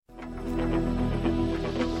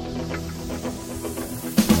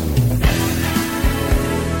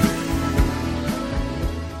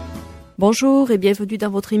Bonjour et bienvenue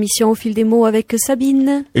dans votre émission Au fil des mots avec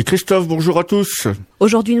Sabine. Et Christophe, bonjour à tous.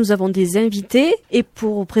 Aujourd'hui, nous avons des invités et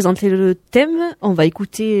pour présenter le thème, on va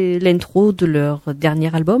écouter l'intro de leur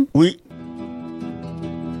dernier album. Oui.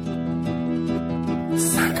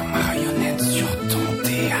 5 marionnettes sur ton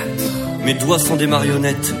théâtre. Mes doigts sont des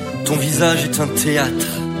marionnettes, ton visage est un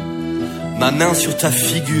théâtre. Ma main sur ta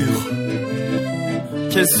figure.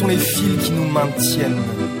 Quels sont les fils qui nous maintiennent?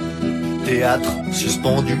 Théâtre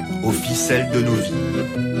suspendu aux ficelles de nos vies.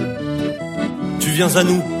 Tu viens à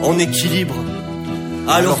nous en équilibre.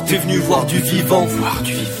 Alors t'es venu voir du vivant,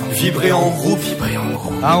 vibrer en groupe,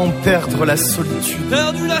 À en perdre la solitude.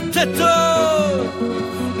 perdu la tête.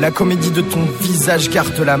 La comédie de ton visage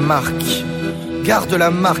garde la marque. Garde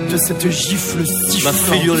la marque de cette gifle sifflante. Ma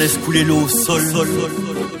fêlure laisse couler l'eau au sol. 5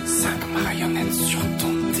 marionnettes sur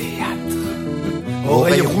ton théâtre.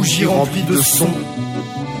 Oreilles rougies remplies de sons.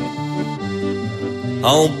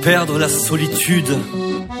 À en perdre la solitude.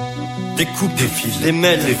 Découpe,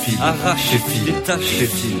 démêle, arrache, détache,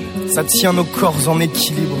 Ça tient nos corps en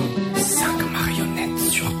équilibre. 5 marionnettes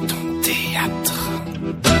sur ton théâtre.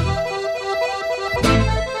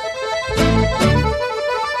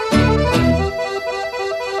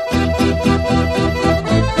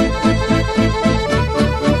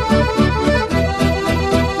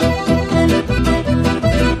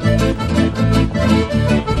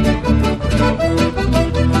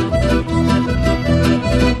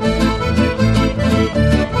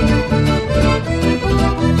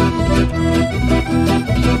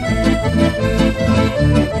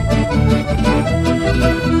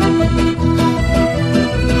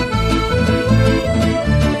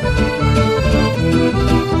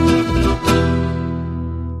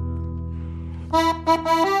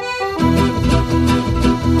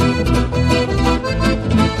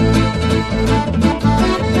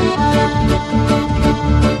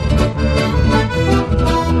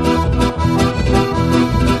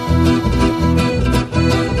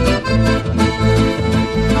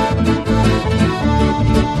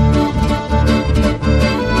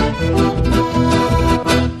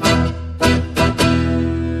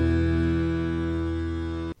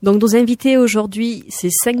 Donc nos invités aujourd'hui, c'est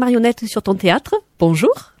 5 marionnettes sur ton théâtre.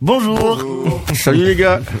 Bonjour. Bonjour. Salut les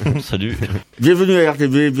gars. Salut. Bienvenue à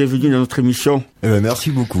RDB, bienvenue dans notre émission. Merci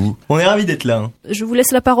beaucoup. On est ravis d'être là. Je vous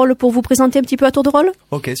laisse la parole pour vous présenter un petit peu à tour de rôle.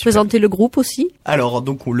 Ok, super. Présenter le groupe aussi. Alors,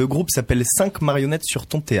 donc, le groupe s'appelle 5 marionnettes sur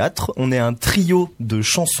ton théâtre. On est un trio de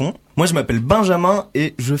chansons. Moi, je m'appelle Benjamin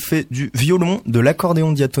et je fais du violon, de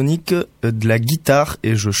l'accordéon diatonique, de la guitare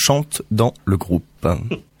et je chante dans le groupe.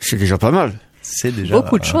 C'est déjà pas mal. C'est déjà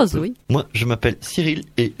Beaucoup de choses, oui. Moi, je m'appelle Cyril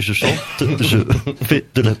et je chante, je fais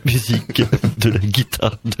de la musique, de la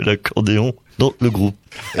guitare, de l'accordéon dans le groupe.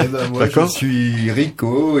 Eh ben moi je suis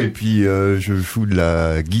Rico et puis je joue de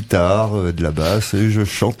la guitare, de la basse et je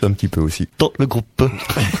chante un petit peu aussi. Dans le groupe.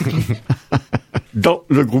 Dans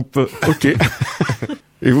le groupe, ok.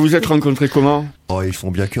 Et vous vous êtes rencontrés comment? Oh, ils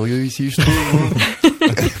sont bien curieux ici, je trouve.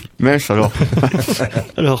 Mince alors.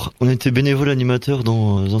 Alors, on était bénévole animateur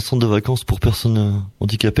dans un centre de vacances pour personnes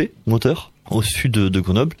handicapées, moteurs, au sud de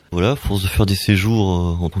Grenoble. Voilà, à force de faire des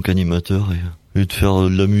séjours en tant qu'animateur et de faire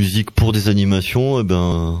de la musique pour des animations, et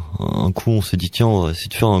ben un coup on s'est dit tiens, on va essayer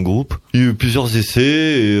de faire un groupe. Il y a eu plusieurs essais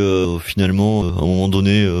et finalement à un moment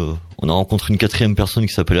donné on a rencontré une 4e personne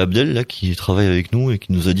qui s'appelle Abdel là, qui travaille avec nous et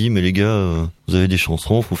qui nous a dit mais les gars, vous avez des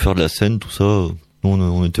chansons, faut faire de la scène, tout ça.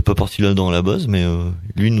 On n'était pas parti là-dedans à la base, mais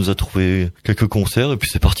lui il nous a trouvé quelques concerts et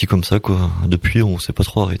puis c'est parti comme ça quoi. Depuis on s'est pas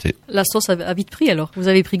trop arrêté. La sauce a vite pris alors. Vous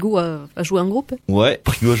avez pris goût à jouer en groupe? Ouais,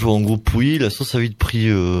 pris goût à jouer en groupe, oui. La sauce a vite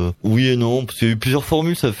pris oui et non. Parce qu'il y a eu plusieurs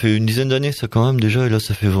formules, ça fait une dizaine d'années ça quand même déjà. Et là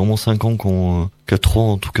ça fait vraiment 5 ans 4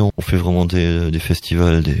 ans en tout cas, on fait vraiment des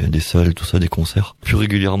festivals, des salles, tout ça, des concerts plus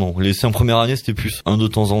régulièrement. Les 5 premières années c'était plus un de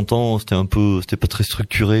temps en temps, c'était pas très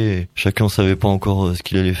structuré. Et chacun savait pas encore ce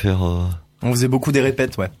qu'il allait faire. On faisait beaucoup des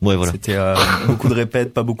répètes, ouais. Ouais, voilà. C'était beaucoup de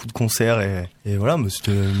répètes, pas beaucoup de concerts et voilà, mais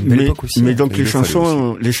c'était une belle époque aussi. Mais donc les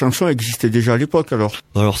chansons existaient déjà à l'époque alors.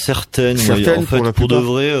 Alors certaines en fait, pour de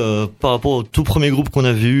vrai, par rapport au tout premier groupe qu'on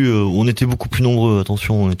avait eu, on était beaucoup plus nombreux.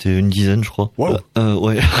 Attention, on était une dizaine, je crois. Wow.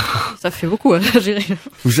 Ouais. Ça fait beaucoup à gérer.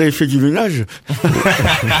 Vous avez fait du ménage?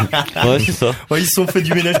 Ouais, c'est ça. Ouais, ils se sont fait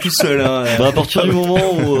du ménage tout seuls. Hein. Bah, à partir du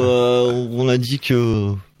moment où on a dit que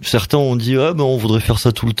certains ont dit on voudrait faire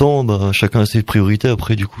ça tout le temps, bah chacun a ses priorités.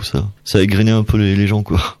 Après du coup ça a égrené un peu les gens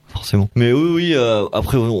quoi. Forcément. Mais oui,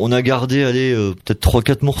 après on a gardé peut-être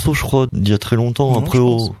 3-4 morceaux je crois d'il y a très longtemps. Après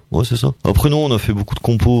ouais c'est ça. Après non, on a fait beaucoup de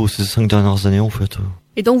compos ces 5 dernières années en fait.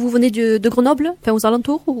 Et donc vous venez de Grenoble, enfin aux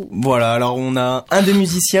alentours ou... Voilà, alors on a un des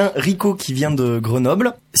musiciens, Rico, qui vient de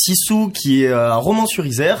Grenoble. Sissou qui est à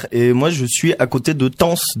Romans-sur-Isère et moi je suis à côté de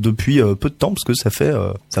Tence depuis peu de temps parce que ça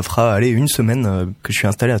fera une semaine que je suis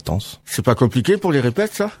installé à Tence. C'est pas compliqué pour les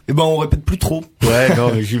répètes, ça? Eh ben on répète plus trop. Ouais,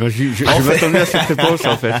 non, mais j'imagine. Je m'attendais à cette réponse,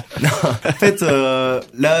 en fait. Non, en fait,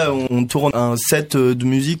 là, on tourne un set de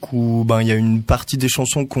musique où, il y a une partie des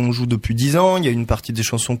chansons qu'on joue depuis 10 ans, il y a une partie des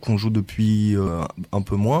chansons qu'on joue depuis un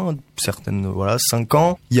peu moins, certaines, 5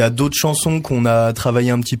 ans. Il y a d'autres chansons qu'on a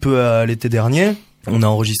travaillé un petit peu à l'été dernier. On a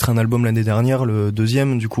enregistré un album l'année dernière, le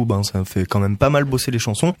deuxième, du coup, ça fait quand même pas mal bosser les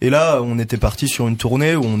chansons. Et là, on était parti sur une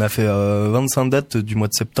tournée où on a fait 25 dates du mois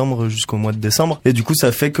de septembre jusqu'au mois de décembre. Et du coup,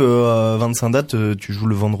 ça fait que 25 dates, tu joues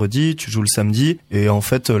le vendredi, tu joues le samedi, et en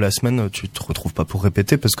fait, la semaine, tu te retrouves pas pour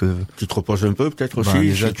répéter parce que tu te reposes un peu, peut-être aussi.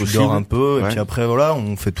 Déjà, tu dors un peu, et puis après, voilà,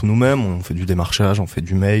 on fait tout nous-mêmes, on fait du démarchage, on fait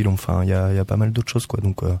du mail, il y a pas mal d'autres choses, quoi.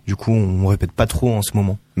 Donc, du coup, on répète pas trop en ce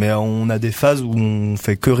moment. Mais on a des phases où on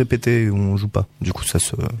fait que répéter et où on joue pas. Du coup, ça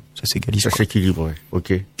s'égalise. Ça s'équilibre, ouais.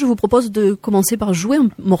 Ok. Je vous propose de commencer par jouer un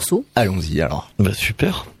morceau. Allons-y, alors.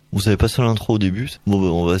 Super. Vous avez passé l'intro au début. Bon,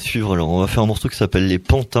 on va suivre. Alors, on va faire un morceau qui s'appelle Les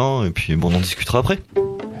Pantins, et puis on en discutera après.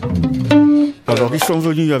 Alors, ils sont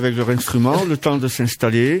venus avec leur instrument, le temps de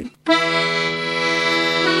s'installer.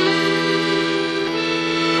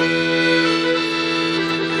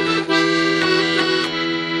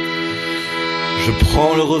 Je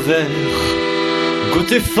prends le revers,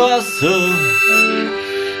 côté face,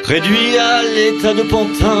 réduit à l'état de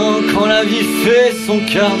pantin quand la vie fait son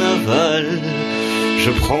carnaval. Je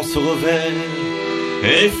prends ce revers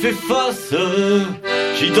et fais face,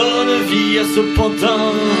 j'y donne vie à ce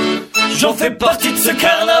pantin, j'en fais partie de ce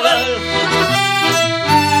carnaval.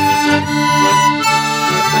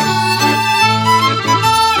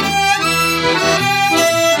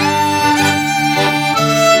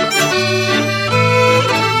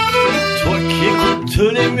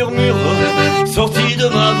 Les murmures sortis de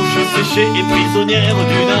ma bouche séchée et prisonnière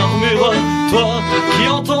d'une armure. Toi qui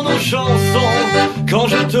entends nos chansons quand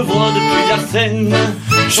je te vois depuis la scène,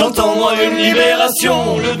 chante en moi une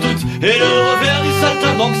libération. Le doute et le revers du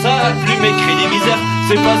saltimbanque, ça plume écrit des misères.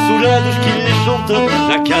 C'est pas sous la douche qu'il les chante.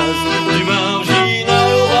 La case du marginal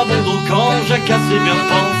aura bon dos quand jacasse est bien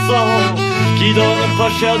pensant, qui donne pas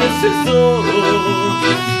cher de ses os,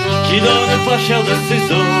 qui donne pas cher de ses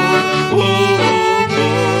os. Oh, oh, oh.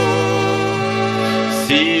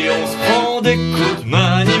 Si on se prend des coups de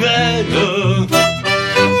manivelle,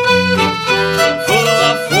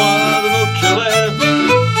 fera froid de nos querelles.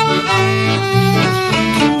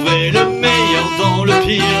 Trouver le meilleur dans le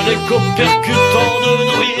pire, les copercutants de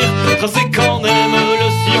nos rires, tracer quand même le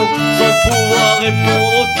sillon sans pouvoir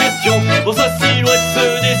répondre aux questions. Pour sa silhouette se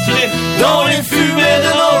dessiner dans les fumées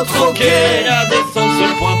de notre hockey, la descente se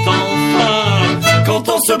pointe enfin quand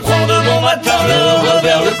on se prend de bon matin, le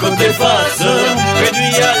revers, le côté face,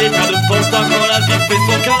 réduit à l'état de pantin quand la vie fait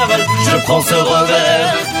son carnaval. Je prends ce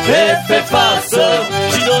revers et fais face,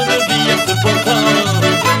 j'y donne vie à ce pantin,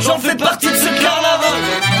 j'en fais partie de ce carnaval.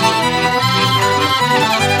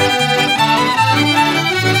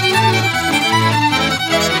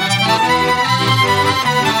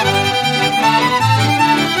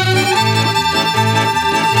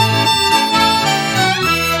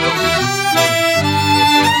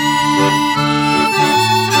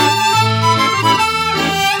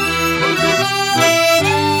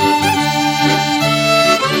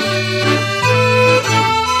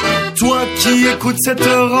 Qui écoute cette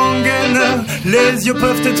rengaine, les yeux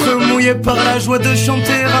peuvent être mouillés par la joie de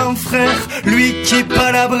chanter un frère. Lui qui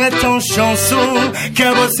palabrait en chanson,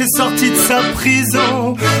 Cabos est sorti de sa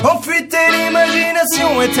prison. Enfuité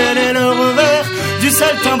l'imagination et tel est le revers du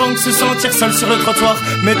saltimbanque, se sentir seul sur le trottoir,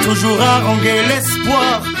 mais toujours haranguer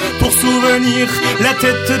l'espoir pour souvenir la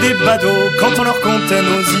tête des badauds quand on leur contait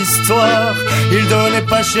nos histoires. Ils donnaient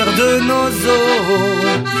pas cher de nos os,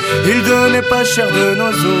 ils donnaient pas cher de nos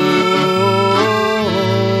os.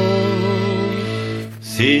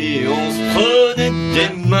 Si on se prenait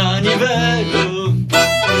des manivelles,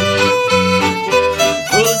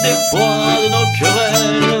 faisait froid de nos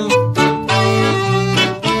querelles,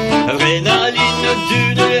 adrénaline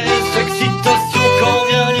d'une laisse, excitation quand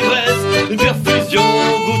vient l'ivresse, une perfusion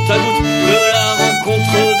goutte à goutte de la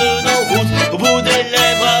rencontre de nos routes, au bout des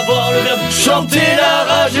lèvres avoir le verbe, chanter la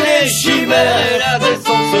rage et les chimères, et la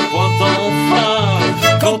descente se pointe enfin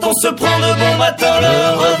quand on se prend de bon matin,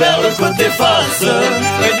 le revers, le côté face,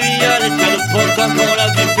 réduit à l'état de pantin quand la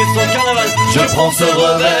vie fait son carnaval. Je prends ce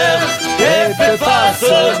revers et fais face,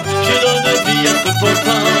 je donne vie à ce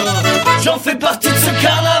pantin, j'en fais partie de ce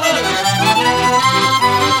carnaval.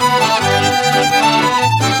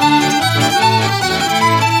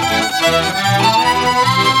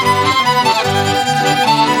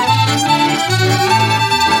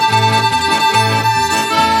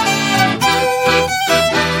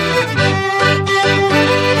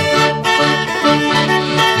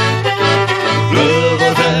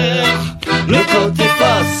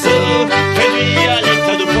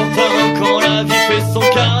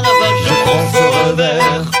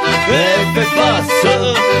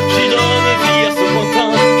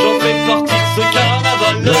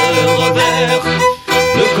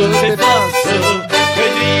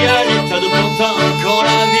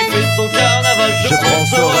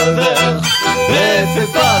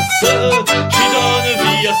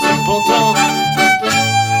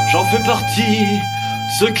 j'en fais partie,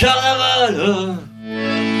 ce carnaval.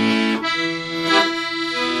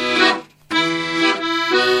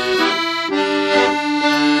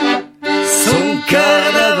 Son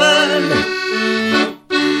carnaval,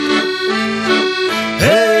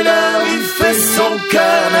 et la rue fait son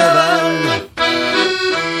carnaval.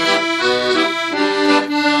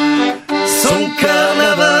 Son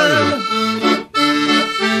carnaval,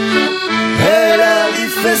 et la rue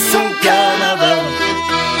fait son carnaval.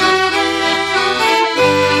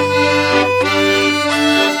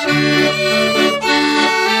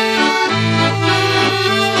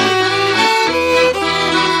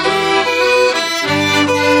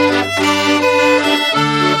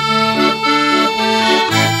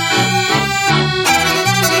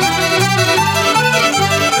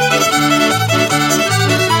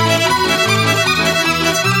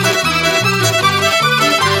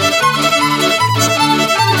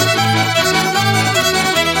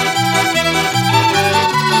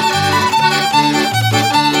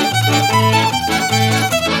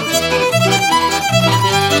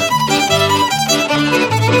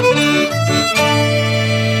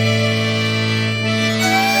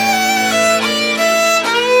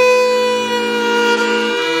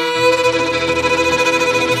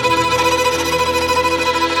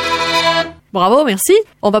 Bravo, merci.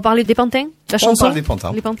 On va parler des pantins, la chanson. On parle des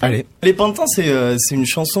pantins. Les pantins. Allez. Les pantins, c'est une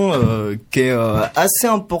chanson qui est assez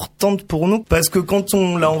importante pour nous parce que quand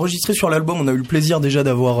on l'a enregistrée sur l'album, on a eu le plaisir déjà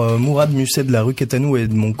d'avoir Mourad Musset de la rue Quétanou et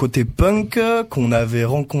de mon côté punk qu'on avait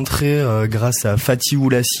rencontré grâce à Fatih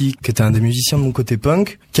Oulassi qui était un des musiciens de mon côté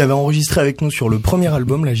punk qui avait enregistré avec nous sur le premier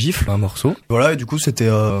album La Gifle un morceau. Voilà, et du coup c'était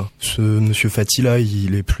ce monsieur Fatih là,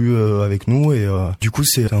 il est plus avec nous et du coup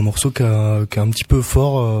c'est un morceau qui est un petit peu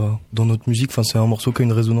fort dans notre musique. Enfin, c'est un morceau qui a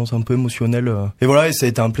une résonance un peu émotionnelle. Et voilà, et ça a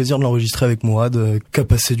été un plaisir de l'enregistrer avec Mourad, qui a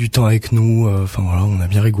passé du temps avec nous. Enfin voilà, on a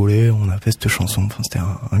bien rigolé, on a fait cette chanson. Enfin, c'était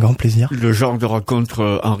un grand plaisir. Le genre de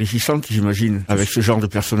rencontre enrichissante, j'imagine, avec ce genre de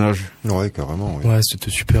personnage. Ouais, carrément. Oui. Ouais, c'était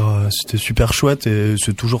super chouette et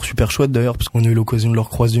c'est toujours super chouette d'ailleurs parce qu'on a eu l'occasion de le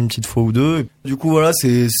recroiser une petite fois ou deux. Et du coup voilà,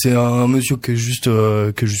 c'est un monsieur qui est juste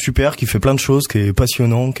super, qui fait plein de choses, qui est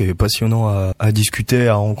passionnant à discuter,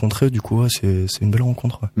 à rencontrer. Du coup, ouais, c'est une belle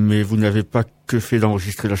rencontre. Ouais. Mais vous n'avez pas que fait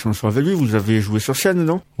d'enregistrer la chanson avec lui, vous avez joué sur scène,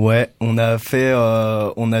 non? Ouais, on a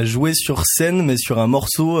joué sur scène, mais sur un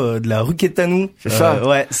morceau de la rue Quétanou. C'est ça?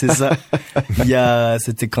 Ouais, c'est ça.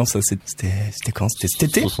 C'était quand ça? C'était quand? C'était cet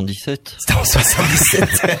été? 77. C'était en 77.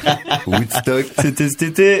 Woodstock. C'était cet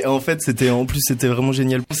été. En fait, c'était vraiment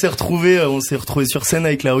génial. On s'est retrouvés sur scène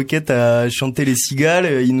avec la Roquette à chanter les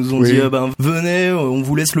Cigales. Ils nous ont dit, venez, on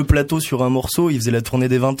vous laisse le plateau sur un morceau. Ils faisaient la tournée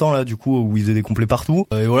des 20 ans, là, du coup, où ils faisaient des complets partout.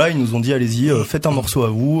 Et voilà, ils nous ont dit, allez-y, faites un morceau à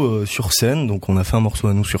vous, sur scène. Donc, on a fait un morceau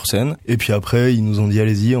à nous sur scène. Et puis après, ils nous ont dit,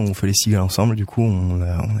 allez-y, on fait les Cigales ensemble. Du coup, on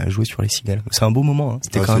a joué sur les Cigales. C'est un beau moment, hein.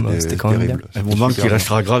 C'était quand même bien. Un moment qui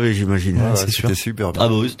restera gravé, j'imagine. Ouais, c'est sûr. C'était super bien. Ah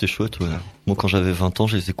bah oui, c'était chouette, ouais. Moi, quand j'avais 20 ans,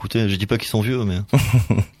 je les écoutais. Je dis pas qu'ils sont vieux, mais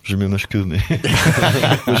j'ai le même âge qu'eux, mais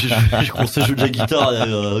j'ai commencé à jouer de la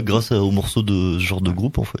guitare grâce au morceau de ce genre de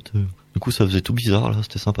groupe, en fait. Du coup, ça faisait tout bizarre, là.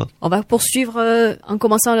 C'était sympa. On va poursuivre en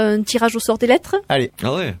commençant un tirage au sort des lettres. Allez.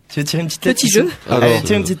 Ah ouais. Tu veux tirer une petite lettre? Petit jeu. Allez,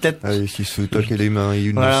 tire une petite lettre. Allez, si c'est toi qui as les mains et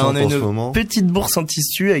une Voilà, on a en ce une moment. petite bourse en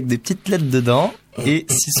tissu avec des petites lettres dedans. Et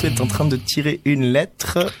Sissou est en train de tirer une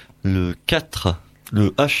lettre. Le 4. Le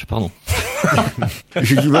H, pardon.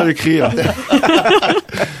 J'ai du mal à écrire.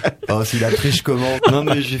 Oh, si la triche comment? Non,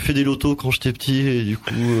 mais j'ai fait des lotos quand j'étais petit et du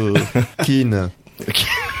coup... Kin.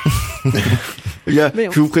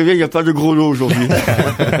 Je vous préviens, il n'y a pas de gros lot aujourd'hui.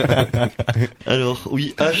 Alors,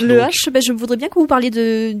 oui, H. Le donc. H, je voudrais bien que vous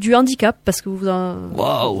parliez du handicap parce que vous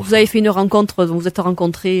Waouh. avez fait une rencontre, vous êtes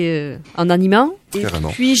rencontrés en animant. Et Carrément.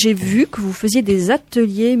 puis j'ai vu que vous faisiez des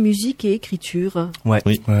ateliers musique et écriture. Ouais.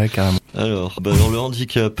 Oui. Ouais, carrément. Alors, dans le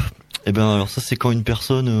handicap... alors ça c'est quand une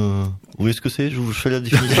personne... Vous voyez ce que c'est? Je vous fais la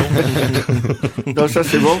définition. Non, ça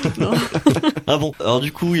c'est bon. Ah bon. Alors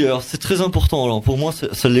du coup, oui, alors c'est très important. Alors pour moi,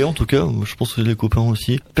 ça l'est en tout cas. Je pense que les copains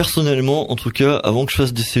aussi. Personnellement, en tout cas, avant que je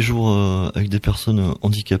fasse des séjours avec des personnes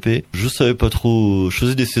handicapées, je savais pas trop. Je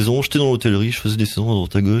faisais des saisons. J'étais dans l'hôtellerie. Je faisais des saisons à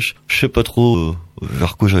droite à gauche. Je sais pas trop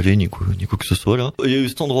vers quoi j'allais ni quoi que ce soit là. Il y a eu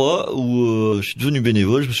cet endroit où je suis devenu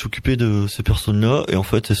bénévole. Je me suis occupé de ces personnes-là et en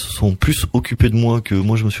fait, elles se sont plus occupées de moi que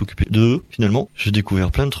moi je me suis occupé d'eux. Finalement, j'ai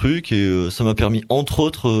découvert plein de trucs et ça m'a permis entre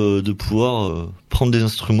autres de pouvoir prendre des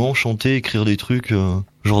instruments, chanter, écrire des trucs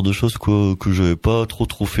genre de choses quoi que j'avais pas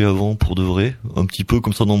trop fait avant pour de vrai, un petit peu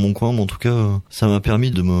comme ça dans mon coin, mais en tout cas ça m'a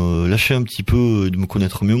permis de me lâcher un petit peu, de me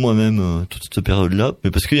connaître mieux moi-même toute cette période-là.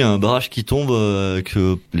 Mais parce qu'il y a un barrage qui tombe avec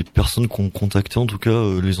les personnes qu'on contactait, en tout cas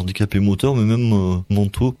les handicapés moteurs, mais même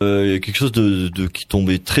mentaux. Il y a quelque chose de qui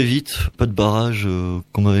tombait très vite, pas de barrage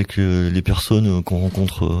comme avec les personnes qu'on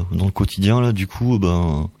rencontre dans le quotidien là. Du coup,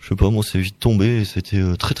 je sais pas, moi c'est vite tombé et c'était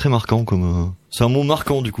très marquant comme. C'est un mot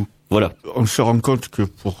marquant du coup. Voilà. On se rend compte que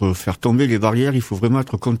pour faire tomber les barrières, il faut vraiment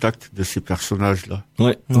être au contact de ces personnages-là.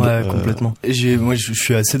 Ouais, complètement. Et moi, je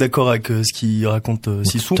suis assez d'accord avec ce qu'il raconte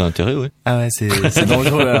Sissou. T'as intérêt, ouais. Ah ouais, c'est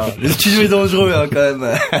dangereux. Alors. Le studio est dangereux, hein, quand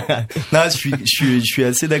même. Non, je suis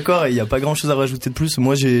assez d'accord et il y a pas grand-chose à rajouter de plus.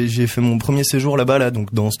 Moi, j'ai fait mon premier séjour là-bas, là,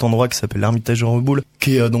 donc dans cet endroit qui s'appelle l'Ermitage de Reboul,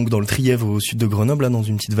 qui est donc dans le Trièves au sud de Grenoble, là, dans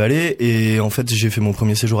une petite vallée. Et en fait, j'ai fait mon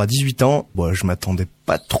premier séjour à 18 ans. Bon, je m'attendais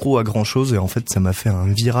pas trop à grand-chose et en fait, ça m'a fait un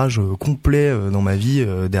virage complet dans ma vie.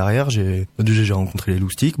 Derrière, j'ai rencontré les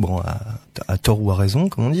loustiques, bon à tort ou à raison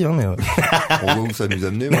comme on dit, hein, mais on voit où ça nous a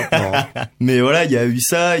amené maintenant. Mais voilà, il y a eu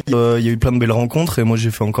ça, il y a eu plein de belles rencontres et moi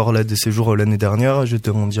j'ai fait encore là des séjours l'année dernière. J'étais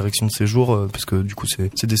en direction de séjour parce que du coup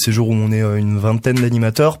c'est des séjours où on est une vingtaine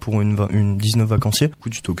d'animateurs pour une 19 vacanciers. Du coup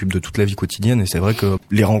tu t'occupes de toute la vie quotidienne et c'est vrai que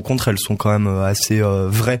les rencontres elles sont quand même assez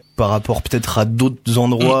vraies par rapport peut-être à d'autres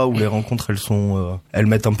endroits où les rencontres elles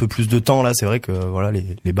mettent un peu plus de temps. Là c'est vrai que voilà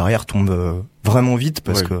les barrières tombent vraiment vite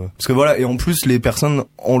parce que voilà, et en plus les personnes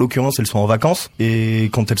en l'occurrence elles sont en vacances et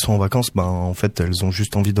quand elles sont en vacances en fait elles ont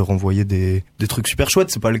juste envie de renvoyer des trucs super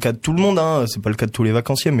chouettes. C'est pas le cas de tout le monde, hein, c'est pas le cas de tous les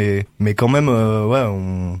vacanciers, mais quand même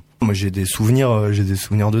moi j'ai des souvenirs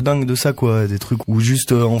de dingue de ça quoi, des trucs où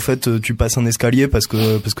juste en fait tu passes un escalier parce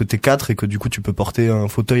que t'es 4 et que du coup tu peux porter un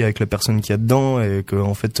fauteuil avec la personne qui est dedans et que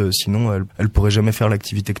en fait sinon elle pourrait jamais faire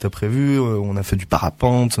l'activité que t'as prévue. On a fait du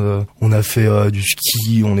parapente, on a fait du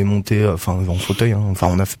ski, on est monté en fauteuil, hein. Enfin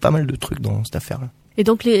on a fait pas mal de trucs dans cette affaire là. Et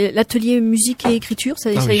donc l'atelier musique et écriture, ça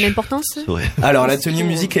a une importance ? Alors l'atelier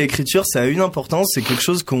musique et écriture, ça a une importance. C'est quelque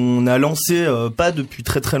chose qu'on a lancé pas depuis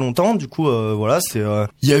très longtemps. Du coup, voilà,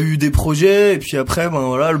 il y a eu des projets et puis après,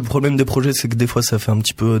 voilà, le problème des projets, c'est que des fois, ça fait un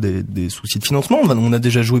petit peu des soucis de financement. On a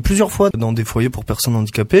déjà joué plusieurs fois dans des foyers pour personnes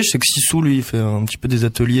handicapées. Je sais que Sissou, lui, il fait un petit peu des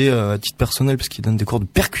ateliers à titre personnel parce qu'il donne des cours de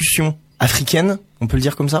percussion africaine. On peut le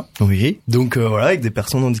dire comme ça ? Oui. Donc voilà, avec des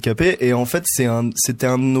personnes handicapées. Et en fait, c'était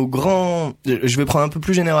un de nos grands... Je vais prendre un peu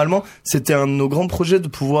plus généralement. C'était un de nos grands projets de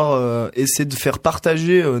pouvoir essayer de faire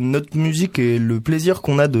partager notre musique et le plaisir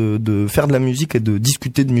qu'on a de faire de la musique et de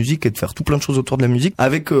discuter de musique et de faire tout plein de choses autour de la musique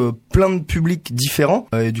avec plein de publics différents.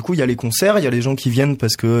 Et du coup, il y a les concerts, il y a les gens qui viennent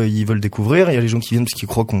parce que ils veulent découvrir, il y a les gens qui viennent parce qu'ils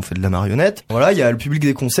croient qu'on fait de la marionnette. Voilà, il y a le public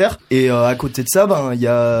des concerts. Et à côté de ça,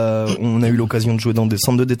 on a eu l'occasion de jouer dans des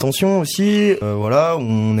centres de détention aussi. Voilà,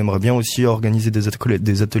 on aimerait bien aussi organiser des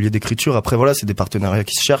ateliers d'écriture. Après voilà, c'est des partenariats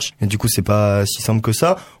qui se cherchent et du coup c'est pas si simple que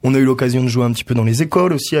ça. On a eu l'occasion de jouer un petit peu dans les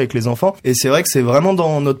écoles aussi avec les enfants et c'est vrai que c'est vraiment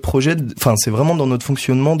dans notre projet, c'est vraiment dans notre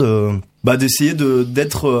fonctionnement d'essayer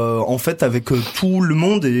d'être en fait avec tout le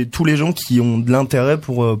monde et tous les gens qui ont de l'intérêt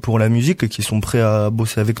pour la musique et qui sont prêts à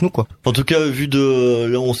bosser avec nous quoi. En tout cas, vu de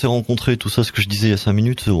là où on s'est rencontrés, tout ça, ce que je disais il y a 5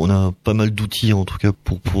 minutes, on a pas mal d'outils en tout cas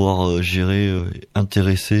pour pouvoir gérer,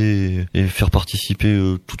 intéresser et faire participer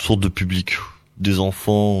toutes sortes de publics, des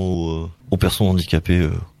enfants aux personnes handicapées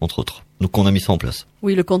entre autres. Donc on a mis ça en place.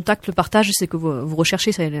 Oui, le contact, le partage, c'est que vous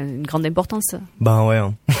recherchez, ça a une grande importance. Ouais.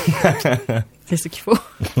 Hein. C'est ce qu'il faut.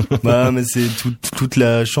 Mais c'est toute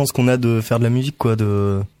la chance qu'on a de faire de la musique, quoi,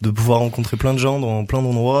 de pouvoir rencontrer plein de gens dans plein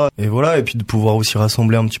d'endroits, et voilà, et puis de pouvoir aussi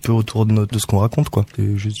rassembler un petit peu autour de ce qu'on raconte, quoi.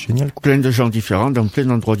 C'est juste génial, quoi. Plein de gens différents, dans plein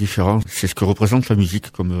d'endroits différents. C'est ce que représente la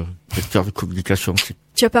musique comme vecteur de communication.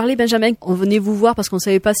 Tu as parlé, Benjamin, on venait vous voir parce qu'on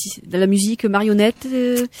savait pas si de la musique marionnette.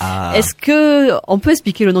 Est-ce que on peut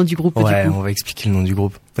expliquer le nom du groupe? Ouais, du coup on va expliquer le nom du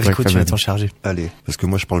groupe. Rico, tu vas t'en charger. Allez, parce que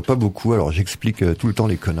moi je parle pas beaucoup, alors j'explique tout le temps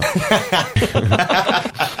les connards.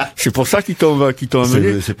 C'est pour ça qu'ils t'ont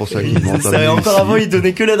amené. C'est pour ça qu'ils m'ont amené. Encore avant, ils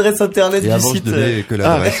donnaient que l'adresse internet du site. Je donnais que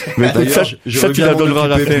l'adresse. Mais d'ailleurs, ça tu la donneras à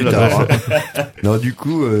la fin, l'adresse. Non, du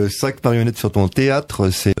coup, 5 marionnettes sur ton théâtre,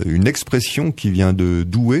 c'est une expression qui vient de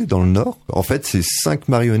Douai, dans le Nord. En fait, c'est 5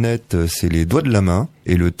 marionnettes, c'est les doigts de la main.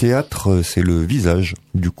 Et le théâtre, c'est le visage.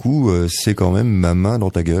 Du coup, c'est quand même ma main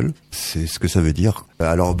dans ta gueule. C'est ce que ça veut dire.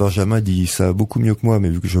 Alors Benjamin dit ça beaucoup mieux que moi, mais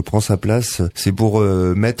vu que je prends sa place, c'est pour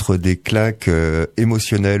mettre des claques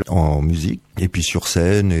émotionnelles en musique. Et puis sur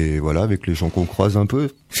scène, et voilà, avec les gens qu'on croise un peu.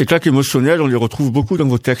 Ces claques émotionnelles, on les retrouve beaucoup dans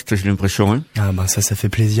vos textes, j'ai l'impression. Hein. Ah bah ça fait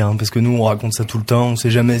plaisir, hein, parce que nous on raconte ça tout le temps. On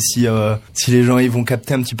sait jamais si les gens ils vont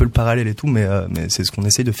capter un petit peu le parallèle et tout, mais c'est ce qu'on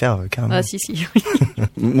essaye de faire carrément. Ah si.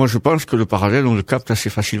 Moi je pense que le parallèle on le capte assez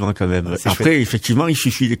facilement quand même. C'est Après chouette. Effectivement il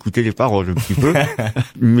suffit d'écouter les paroles un petit peu,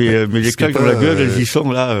 mais les claques dans la gueule elles y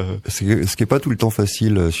sont là. Ce qui est pas tout le temps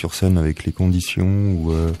facile sur scène avec les conditions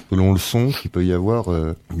ou selon le son qu'il peut y avoir.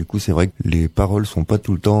 Du coup c'est vrai que les paroles sont pas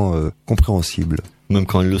tout le temps compréhensibles. Même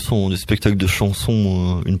quand elles le sont, des spectacles de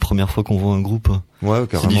chansons, une première fois qu'on voit un groupe, Ouais,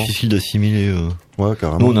 c'est carrément. difficile d'assimiler. Ouais,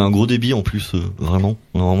 carrément. Nous, on a un gros débit en plus, vraiment.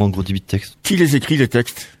 On a vraiment un gros débit de texte. Qui les écrit les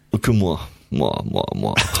textes? Que moi. Moi.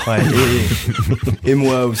 Ouais, et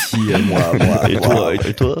moi aussi, moi.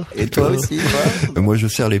 Et toi aussi, Moi je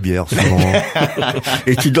sers les bières souvent.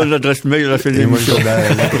 Et tu donnes l'adresse mail à la fin de Et moi l'émission.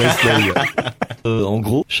 j'ai l'adresse mail. En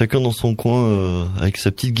gros, chacun dans son coin, avec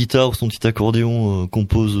sa petite guitare ou son petit accordéon,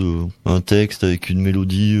 compose un texte avec une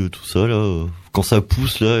mélodie, tout ça là. Quand ça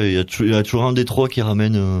pousse là, il y a toujours un des trois qui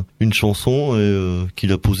ramène une chanson et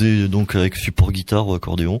qu'il a posée donc avec support guitare ou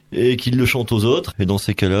accordéon et qu'il le chante aux autres. Et dans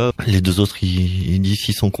ces cas-là, les deux autres ils disent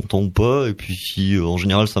s'ils sont contents ou pas. Et puis si en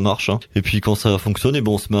général ça marche. Hein. Et puis quand ça fonctionne, et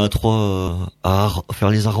bon on se met à trois à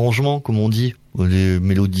faire les arrangements comme on dit. Les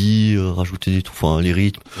mélodies, rajouter des trucs, enfin les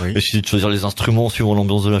rythmes, essayer de choisir les instruments suivant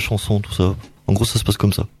l'ambiance de la chanson, tout ça. En gros, ça se passe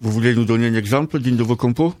comme ça. Vous voulez nous donner un exemple d'une de vos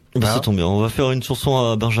compos? Ça tombe bien. On va faire une chanson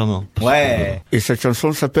à Benjamin. Ouais. Et cette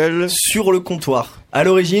chanson s'appelle Sur le comptoir. À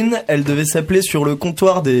l'origine, elle devait s'appeler Sur le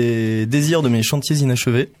comptoir des désirs de mes chantiers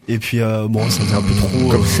inachevés. Et puis bon, ça faisait un peu trop.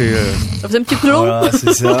 Comme c'est Ça faisait un petit peu long. Voilà,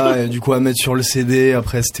 c'est ça. Et du coup, à mettre sur le CD,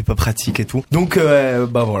 après, c'était pas pratique et tout. Donc,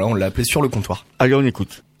 bah voilà, on l'a appelé Sur le comptoir. Allez, on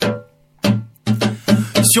écoute.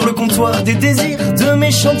 Sur le comptoir des désirs de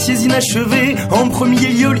mes chantiers inachevés, en premier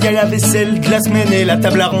lieu, il y a la vaisselle, la semaine et la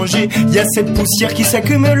table à ranger. Il y a cette poussière qui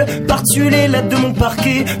s'accumule par-dessus les lattes de mon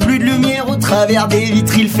parquet. Plus de lumière au travers des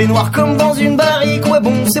vitres, il fait noir comme dans une barrique. Ouais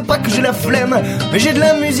bon, c'est pas que j'ai la flemme, mais j'ai de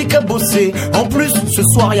la musique à bosser. En plus, ce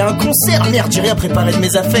soir, il y a un concert. Merde, j'ai rien préparé de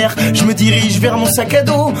mes affaires. Je me dirige vers mon sac à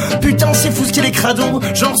dos. Putain, c'est fou ce qu'il est crado.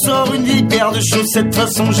 J'en sors une vieille paire de chaussettes. De toute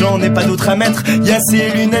façon, j'en ai pas d'autres à mettre. Il y a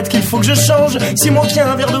ces lunettes qu'il faut que je change. Si moi qui ai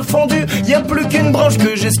un verre de fondu, y a plus qu'une branche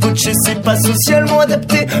que j'ai scotché, c'est pas socialement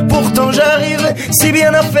adapté. Pourtant j'arrive si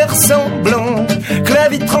bien à faire semblant que la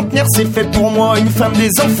vie de trentenaire c'est fait pour moi, une femme,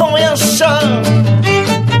 des enfants et un chat.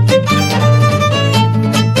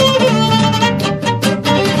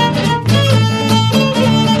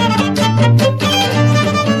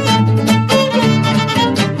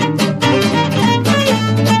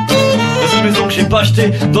 J'ai pas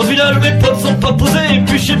acheté dans une village, mes potes sont pas posés. Et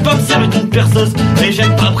puis je sais pas me servir d'une perceuse, et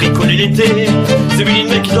j'aime pas bricoler l'été. C'est mille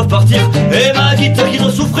mecs qui doivent partir, et ma guitare qui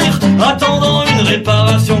doit souffrir, attendant une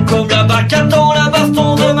réparation comme la bac attend la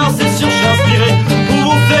baston. Demain c'est sûr, je suis inspiré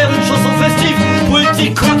pour vous faire une chanson festive,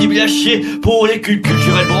 politique audible à chier, pour les cultes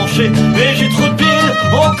culturels branchés. Mais j'ai trop de billes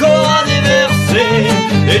encore à déverser,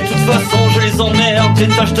 et de toute façon je les emmerde, des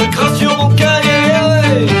taches de gras sur mon cahier.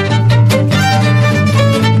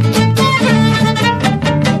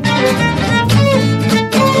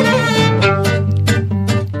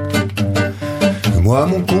 Moi,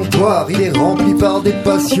 mon comptoir, il est rempli par des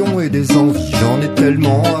passions et des envies. J'en ai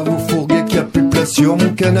tellement à vous fourguer qu'il n'y a plus de place sur mon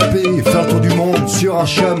canapé. Faire le tour du monde sur un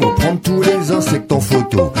chameau, prendre tous les insectes en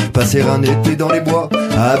photo, passer un été dans les bois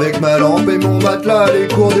avec ma lampe et mon matelas, les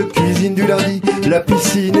cours de cuisine du lundi, la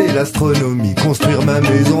piscine et l'astronomie, construire ma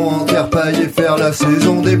maison en terre paille et faire la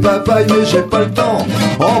saison des papayes. Mais j'ai pas le temps,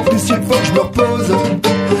 en plus il faut que je me repose.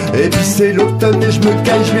 Et puis c'est l'automne et je me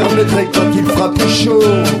caille, je m'y remettrai quand il fera plus chaud.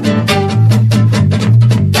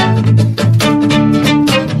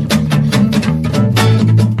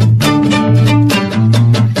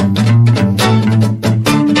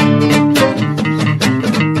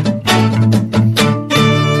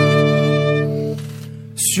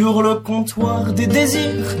 Sur le comptoir des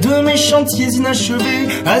désirs de mes chantiers inachevés,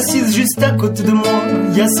 assise juste à côté de moi,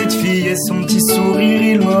 il y a cette fille et son petit sourire.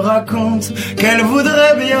 Il me raconte qu'elle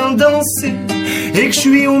voudrait bien danser et que je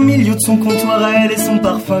suis au milieu de son comptoir à elle et son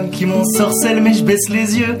parfum qui m'ensorcelle. Mais je baisse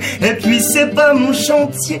les yeux et puis c'est pas mon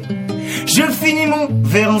chantier. Je finis mon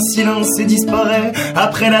verre en silence et disparais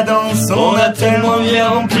après la danse. On a tellement bien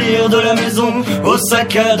remplir de la maison, au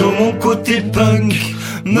sac à dos mon côté punk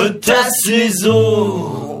me tasse les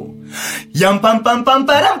os. Yam pam pam pam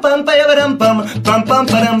param pam pam pam pam pam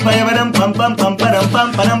param pam pam pam pam param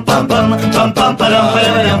pam param pam pam pam pam param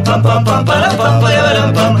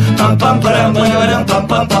pam pam pam param pam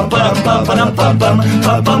pam param pam pam pam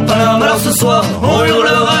param pam pam. Alors ce soir on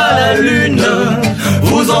hurlera la lune,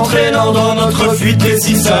 vous entraînant dans notre fuite, et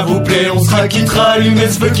si ça vous plaît on sera quittera allumer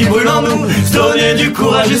ce feu qui brûle en nous, se donner du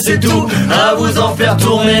courage et c'est tout, à vous en faire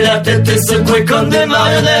tourner la tête et secouer comme des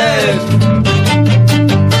marionnettes.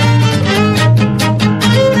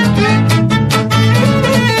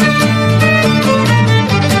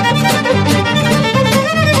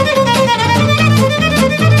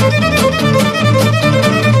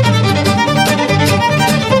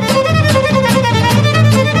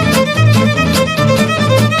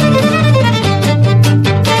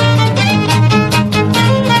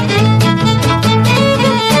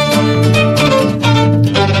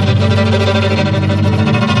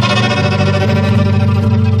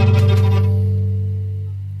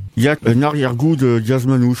 Il y a un arrière-goût de jazz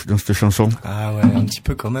manouche dans cette chanson. Ah ouais, un petit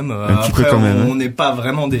peu quand même. On n'est pas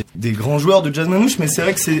vraiment des grands joueurs de jazz manouche, mais c'est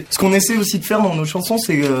vrai que c'est ce qu'on essaie aussi de faire dans nos chansons,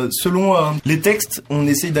 c'est selon les textes, on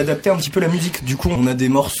essaye d'adapter un petit peu la musique. Du coup, on a des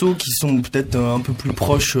morceaux qui sont peut-être un peu plus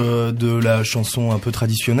proches de la chanson un peu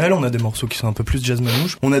traditionnelle, on a des morceaux qui sont un peu plus jazz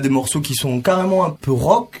manouche, on a des morceaux qui sont carrément un peu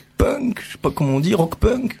rock, punk, je sais pas comment on dit, rock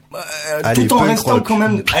punk, tout en restant rock. Quand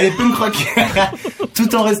même, allez punk rock,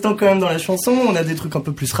 tout en restant quand même dans la chanson. On a des trucs un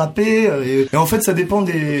peu plus rappés, et en fait ça dépend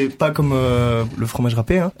des, pas comme le fromage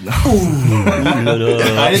râpé, hein.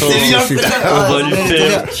 Allez, c'est bien, on va lui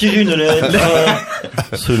faire tirer une lettre.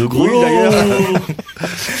 C'est le gros lot.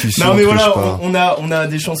 Non mais voilà, on a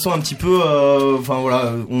des chansons un petit peu, enfin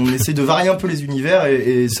voilà, on essaie de varier un peu les univers,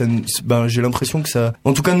 et ça, ben j'ai l'impression que ça,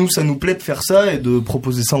 en tout cas nous ça nous plaît de faire ça et de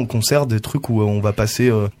proposer ça en concert, des trucs où on va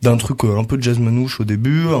passer d'un truc un peu jazz manouche au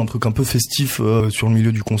début, un truc un peu festif sur le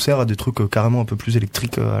milieu du concert, à des trucs carrément un peu plus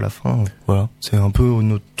électriques à la fin. Voilà, c'est un peu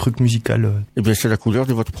notre truc musical. Eh bien c'est la couleur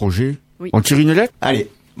de votre projet. Oui. On tire une lettre. Allez,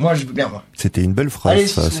 moi je veux bien moi. C'était une belle phrase. Allez,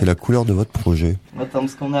 ça, c'est la couleur de votre projet. Attends,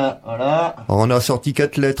 parce qu'on a, voilà. Alors, on a sorti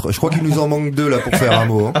 4 lettres. Je crois qu'il nous en manque 2 là pour faire un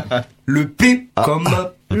mot. Hein. Le P comme...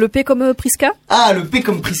 Le P comme Prisca. Ah, le P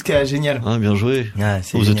comme Prisca, génial. Ah, bien joué. Ah,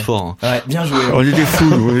 vous génial. Êtes fort. Hein. Ouais, bien joué. On est des fous,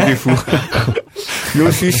 on est des fous. Nous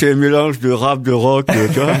aussi, c'est un mélange de rap, de rock,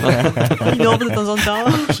 tu vois. Innove de temps en temps.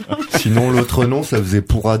 Sinon, l'autre nom, ça faisait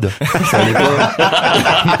Pourrade. Ça allait pas.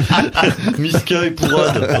 Miska et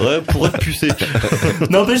Pourrade. Ouais, Pourrade pucé.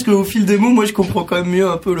 N'empêche qu'au fil des mots, moi, je comprends quand même mieux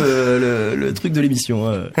un peu le truc de l'émission.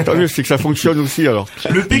 Tant mieux, c'est que ça fonctionne aussi, alors.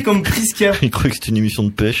 Le P comme Prisca. Il croyait que c'était une émission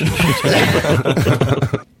de pêche.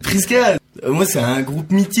 Prisca, moi c'est un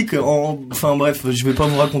groupe mythique. Enfin bref, je vais pas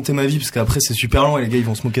vous raconter ma vie parce qu'après c'est super long et les gars ils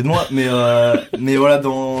vont se moquer de moi. Mais voilà,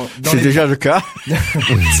 dans c'est déjà le cas.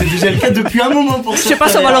 C'est déjà le cas depuis un moment pour ça. Je sais pas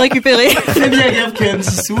si on va le récupérer. Fais bien gaffe quand même,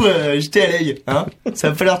 Sissou. J'étais à l'œil, hein. Ça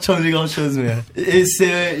va pas l'air de changer grand chose, mais. Et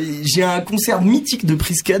j'ai un concert mythique de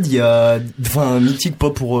Prisca d'il y a, enfin mythique pas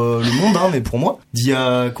pour le monde, hein, mais pour moi. D'il y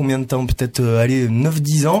a combien de temps? Peut-être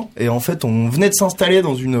 9-10 ans. Et en fait, on venait de s'installer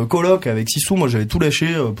dans une coloc avec Sissou. Moi, j'avais tout lâché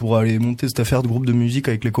pour aller monter cette affaire de groupe de musique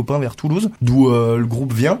avec les copains vers Toulouse, d'où le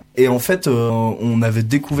groupe vient. Et en fait, on avait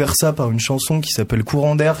découvert ça par une chanson qui s'appelle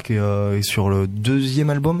Courant d'air, qui est sur le 2e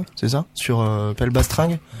album, c'est ça? Sur Pelle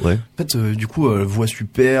Bastringue. Ouais. En fait, du coup, voix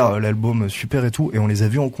super, l'album super et tout. Et on les a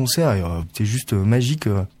vus en concert et c'était juste magique.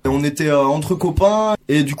 Et on était entre copains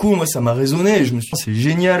et du coup, moi, ça m'a résonné et je me suis dit, c'est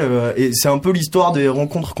génial. Et c'est un peu l'histoire des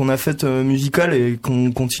rencontres qu'on a faites musicales et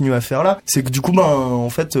qu'on continue à faire là. C'est que du coup, en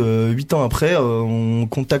fait, 8 ans après, on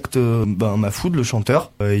contacte Mafoud, le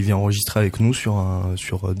chanteur. Il vient enregistrer avec nous sur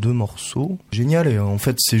 2 morceaux. Génial. Et en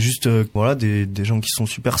fait, c'est juste voilà des gens qui sont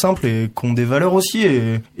super simples et qui ont des valeurs aussi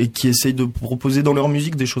et qui essayent de proposer dans leur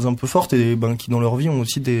musique des choses un peu fortes et qui dans leur vie ont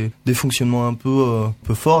aussi des fonctionnements un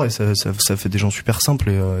peu forts, et ça fait des gens super simples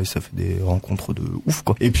et ça fait des rencontres de ouf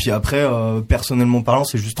quoi. Et puis après personnellement parlant,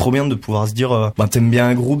 c'est juste trop bien de pouvoir se dire t'aimes bien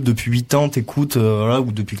un groupe depuis 8 ans, t'écoutes voilà,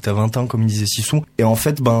 ou depuis que t'as 20 ans comme il disait Sissou, et en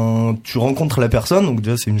fait tu rencontres la personne, donc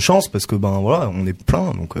déjà c'est une chance parce que voilà, on est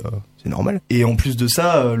plein, donc c'est normal. Et en plus de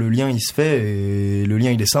ça, le lien il se fait et le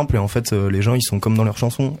lien il est simple, et en fait les gens ils sont comme dans leurs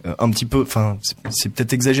chansons, un petit peu, enfin c'est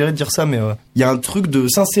peut-être exagéré de dire ça, mais il y a un truc de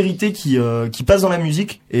sincérité qui passe dans la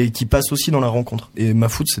musique et qui passe aussi dans la rencontre. Et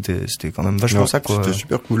Mafoud c'était quand même vachement ça quoi. C'était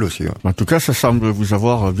super cool aussi. Ouais. En tout cas, ça semble vous vous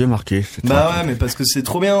avoir bien marqué. Bah ouais, mais parce que c'est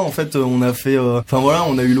trop bien. En fait, on a fait,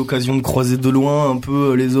 on a eu l'occasion de croiser de loin un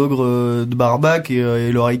peu les ogres de Barbac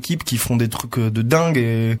et leur équipe qui font des trucs de dingue.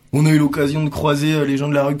 Et on a eu l'occasion de croiser les gens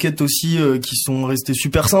de la Requête aussi, qui sont restés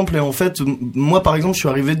super simples. Et en fait, moi par exemple, je suis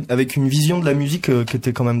arrivé avec une vision de la musique qui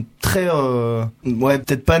était quand même très,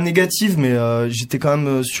 peut-être pas négative, mais j'étais quand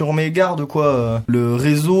même sur mes gardes, quoi. Le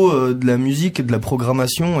réseau de la musique et de la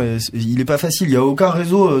programmation, il est pas facile. Il y a aucun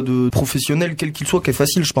réseau de professionnels, quel qu'il soit, qui est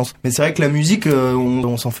facile, je pense. Mais c'est vrai que la musique,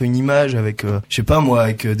 on s'en fait une image avec, je sais pas moi,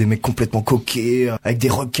 avec des mecs complètement coquets, avec des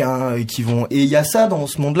requins qui vont. Et il y a ça dans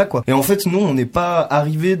ce monde-là, quoi. Et en fait, nous, on n'est pas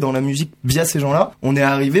arrivé dans la musique via ces gens-là. On est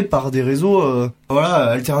arrivé par des réseaux,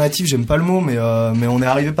 alternatifs. J'aime pas le mot, mais on est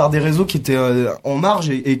arrivé par des réseaux qui étaient en marge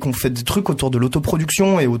et qu'on fait des trucs autour de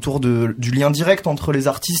l'autoproduction et autour du lien direct entre les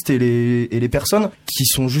artistes et les personnes qui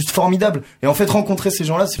sont juste formidables. Et en fait, rencontrer ces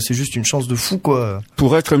gens-là, c'est juste une chance de fou, quoi.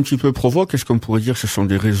 Pour être un petit peu provoque, est-ce qu'on pourrait dire que ce sont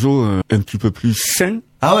des réseaux un petit peu plus sains?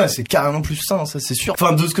 Ah ouais, c'est carrément plus sain, ça c'est sûr.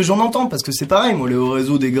 Enfin, de ce que j'en entends, parce que c'est pareil, moi, le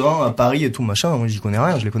réseau des grains à Paris et tout machin, moi j'y connais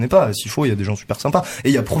rien, je les connais pas. S'il faut, il y a des gens super sympas. Et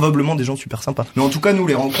il y a probablement des gens super sympas. Mais en tout cas, nous,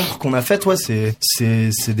 les rencontres qu'on a faites,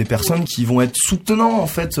 c'est des personnes qui vont être soutenants, en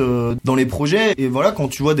fait, dans les projets. Et voilà, quand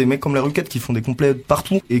tu vois des mecs comme la Requête qui font des complets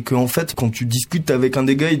partout, et que, en fait, quand tu discutes avec un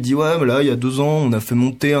des gars, il te dit, ouais, là, il y a 2 ans, on a fait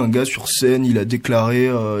monter un gars sur scène, il a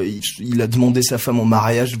déclaré, il a demandé sa femme en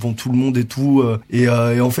mariage devant tout le monde et tout, et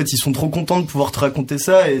en fait, ils sont trop contents de pouvoir te raconter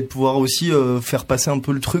ça et de pouvoir aussi faire passer un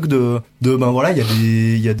peu le truc de voilà,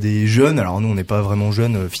 il y a des jeunes. Alors nous on n'est pas vraiment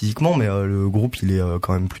jeunes physiquement, mais le groupe il est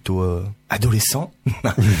quand même plutôt adolescent.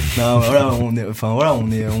 Non, voilà,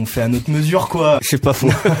 on fait à notre mesure, quoi. C'est pas faux.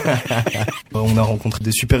 On a rencontré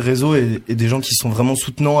des super réseaux et des gens qui sont vraiment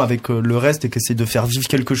soutenants avec le reste et qui essayent de faire vivre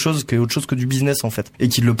quelque chose qui est autre chose que du business, en fait, et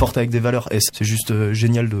qui le portent avec des valeurs. Et c'est juste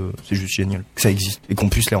génial c'est juste génial que ça existe et qu'on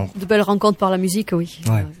puisse les rencontrer. De belles rencontres par la musique, oui.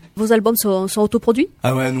 Ouais. Vos albums sont autoproduits?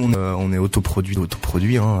 Ah ouais, nous on est autoproduit,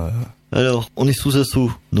 hein. Alors, on est sous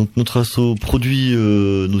asso, donc notre asso produit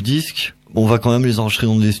nos disques. On va quand même les enregistrer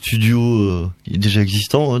dans des studios déjà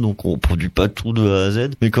existants, hein, donc on produit pas tout de A à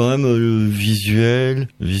Z, mais quand même le visuel,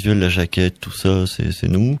 la jaquette, tout ça, c'est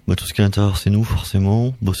nous. Bah, tout ce qui est à l'intérieur, c'est nous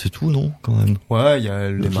forcément. Bah c'est tout, non, quand même. Ouais, il y a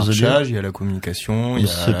le démarchage, il y a la communication, il y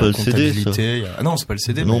a la comptabilité. Ah non, c'est pas le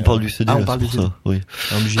CD. Non, on parle du CD. Ah, on parle du CD. Ça, oui.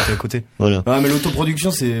 J'étais à côté. Voilà. Ouais, mais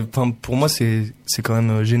l'autoproduction, pour moi, c'est quand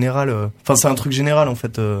même général. Enfin, c'est un truc général, en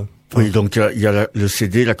fait. Oui, donc il y a le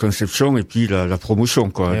CD, la conception et puis la promotion,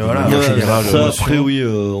 quoi. Et voilà. Ça, après, oui,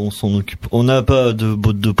 on s'en occupe. On n'a pas de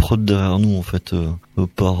boîte de prod derrière nous, en fait.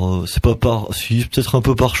 C'est pas si, peut-être un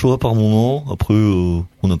peu par choix par moment. Après, on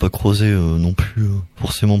n'a pas croisé non plus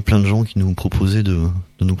forcément plein de gens qui nous proposaient de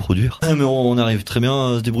nous produire. Mais on arrive très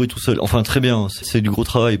bien à se débrouiller tout seul. Enfin, très bien. C'est du gros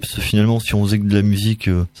travail parce que finalement, si on faisait que de la musique,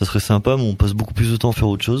 ça serait sympa, mais on passe beaucoup plus de temps à faire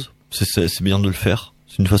autre chose. C'est bien de le faire.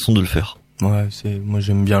 C'est une façon de le faire. Ouais, moi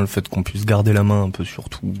j'aime bien le fait qu'on puisse garder la main un peu sur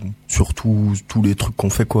tous les trucs qu'on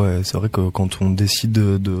fait, quoi. Et c'est vrai que quand on décide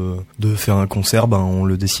de faire un concert, on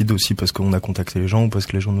le décide aussi parce qu'on a contacté les gens ou parce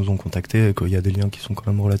que les gens nous ont contactés et qu'il y a des liens qui sont quand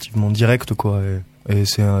même relativement directs, quoi. Et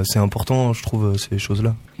c'est important, je trouve, ces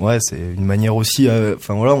choses-là. Ouais, c'est une manière aussi,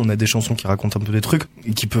 on a des chansons qui racontent un peu des trucs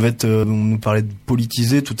et qui peuvent être, on nous parlait de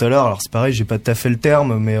politiser tout à l'heure. Alors c'est pareil, j'ai pas tout à fait le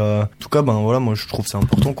terme, mais en tout cas, moi je trouve c'est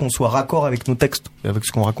important qu'on soit raccord avec nos textes et avec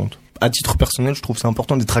ce qu'on raconte. À titre personnel, je trouve c'est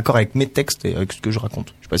important d'être raccord avec mes textes et avec ce que je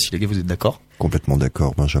raconte. Je sais pas si les gars vous êtes d'accord. Complètement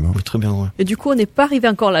d'accord, Benjamin. Oui, très bien, ouais. Et du coup, on n'est pas arrivé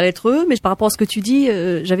encore à la lettre E, mais par rapport à ce que tu dis,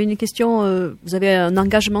 j'avais une question. Vous avez un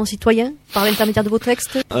engagement citoyen par l'intermédiaire de vos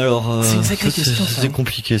textes? Alors, c'est une sacrée question, ça. C'est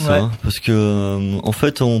compliqué, ça, ouais. hein, parce que en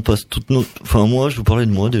fait, on passe moi, je vous parlais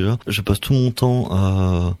de moi déjà. Je passe tout mon temps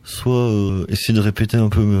à soit essayer de répéter un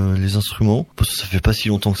peu les instruments, parce que ça fait pas si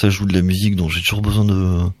longtemps que ça joue de la musique, donc j'ai toujours besoin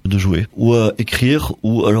de jouer, ou à écrire,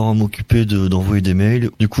 ou alors à m'occuper d'envoyer des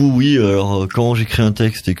mails. Du coup, oui, alors quand j'écris un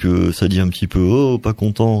texte et que ça dit un petit peu pas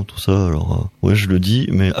content, tout ça, alors ouais, je le dis,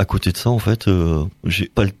 mais à côté de ça, en fait, j'ai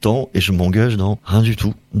pas le temps et je m'engage dans rien du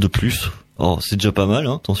tout de plus. Alors c'est déjà pas mal,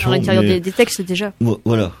 hein, attention. À l'intérieur des textes déjà.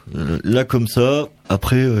 Voilà, là comme ça.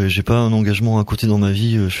 Après, j'ai pas un engagement à côté dans ma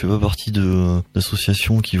vie. Je fais pas partie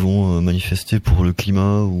d'associations qui vont manifester pour le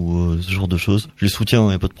climat ou ce genre de choses. Je les soutiens,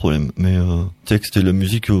 y a pas de problème. Mais texte et la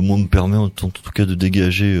musique, moi, me permet en tout cas de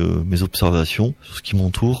dégager mes observations sur ce qui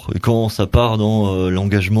m'entoure. Et quand ça part dans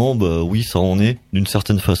l'engagement, bah oui, ça en est d'une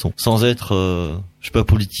certaine façon, sans être je suis pas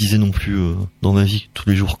politisé non plus dans ma vie tous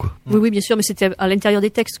les jours, quoi. Oui, bien sûr, mais c'était à l'intérieur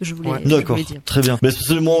des textes que je voulais, D'accord, dire. très bien. Mais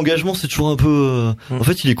le mot engagement, c'est toujours un peu. En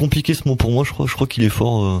fait, il est compliqué ce mot pour moi. Je crois qu'il qu'il est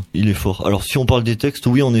fort, il est fort. Alors si on parle des textes,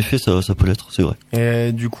 oui en effet ça peut l'être, c'est vrai.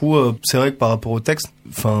 Et du coup, c'est vrai que par rapport au texte,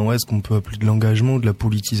 enfin ouais, ce qu'on peut appeler de l'engagement, de la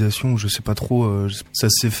politisation, je sais pas trop, ça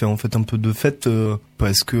s'est fait en fait un peu de fait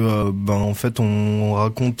parce que en fait on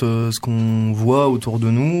raconte ce qu'on voit autour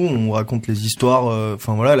de nous, on raconte les histoires.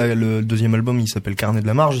 Enfin voilà, là, le deuxième album il s'appelle Carnet de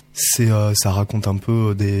la marge. C'est ça raconte un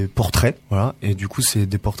peu des portraits, voilà, et du coup c'est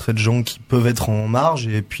des portraits de gens qui peuvent être en marge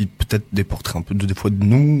et puis peut-être des portraits un peu des fois de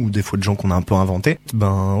nous ou des fois de gens qu'on a un peu inventés.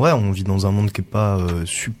 Ben ouais, on vit dans un monde qui est pas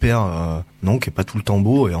super, non, qui est pas tout le temps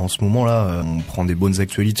beau, et en ce moment là on prend des bonnes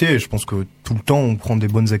actualités, et je pense que tout le temps on prend des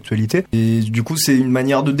bonnes actualités, et du coup c'est une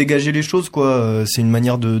manière de dégager les choses quoi, c'est une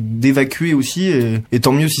manière d'évacuer aussi, et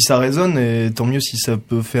tant mieux si ça résonne, et tant mieux si ça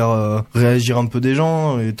peut faire réagir un peu des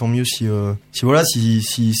gens, et tant mieux si voilà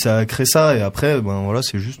si ça crée ça, et après ben voilà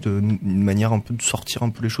c'est juste une manière un peu de sortir un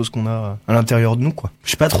peu les choses qu'on a à l'intérieur de nous quoi.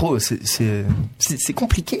 Je sais pas trop, c'est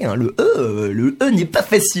compliqué hein, le E n'est pas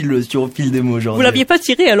facile sur au fil des mots aujourd'hui. Vous l'aviez pas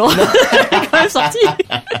tiré alors? Quand même sorti.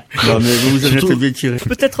 Non, mais vous avez très bien tiré.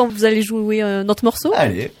 Peut-être vous allez jouer notre morceau.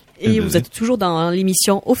 Allez. Et vous êtes toujours dans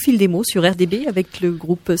l'émission Au fil des mots sur RDB avec le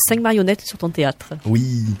groupe 5 marionnettes sur ton théâtre.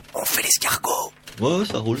 Oui, on fait l'escargot. Ouais,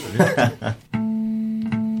 ça roule.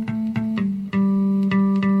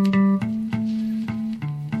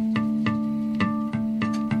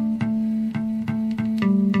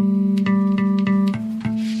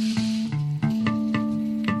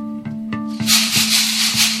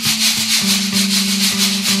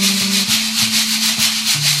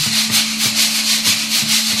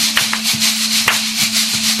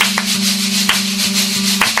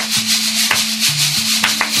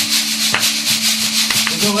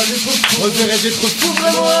 Oserais-je être fou,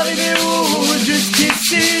 vraiment arrivé où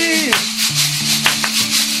jusqu'ici?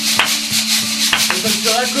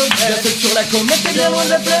 La tête sur la comète et bien loin de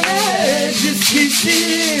la planète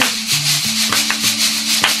jusqu'ici.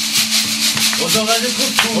 Oserais-je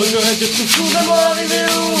être fou, vraiment arrivé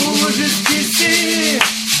où jusqu'ici?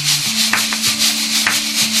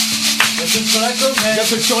 La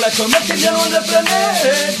tête sur la comète et bien loin de la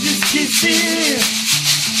planète jusqu'ici.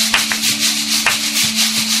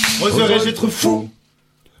 Oserais-je être fou?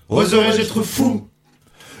 Oserais-je être fou?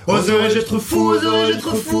 Oserais-je être fou? Oserais-je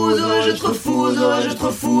être fou? Oserais-je être fou? Oserais-je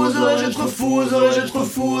être fou? Oserais-je être fou?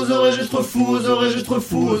 Oserais-je être fou? Oserais-je être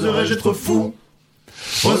fou? Oserais-je être fou?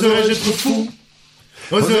 Oserais-je être fou?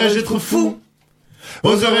 Oserais-je être fou?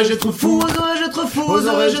 Oserais-je être fou? Oserais-je être fou?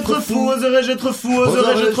 Oserais-je être fou? Oserais-je être fou? Oserais-je être fou?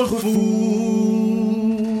 Oserais-je être fou?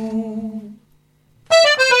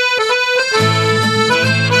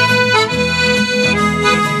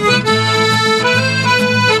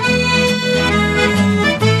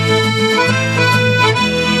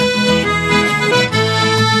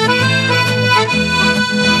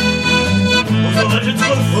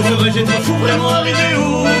 Oserais-je être fou, vraiment arrivé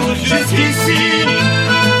où jusqu'ici?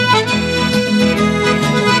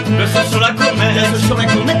 Le sang sur la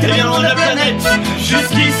comète, et bien loin de la planète,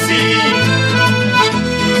 jusqu'ici.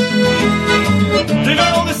 Des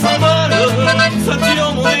ballons de s'envolent,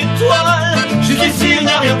 scintillant mon étoile. Jusqu'ici il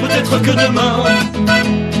n'y a rien, peut-être que demain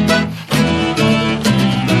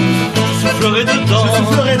je soufflerai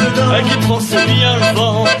dedans, avec qui prend si bien le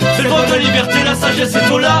vent. C'est le vent de liberté, la sagesse est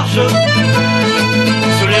au large.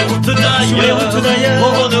 Sur les routes d'ailleurs,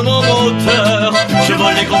 au vent de mon moteur, je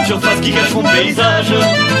vole les grandes surfaces qui cachent mon paysage.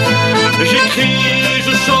 J'écris,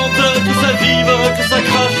 je chante, que ça vive, que ça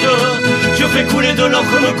crache. Je fais couler de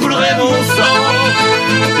l'encre comme coulerait mon sang.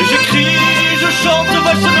 J'écris, je chante,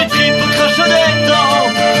 vache mes tripes, crache des dents.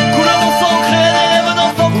 Coule mon sang, crée des rêves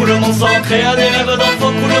d'enfants. Coule mon sang, crée des rêves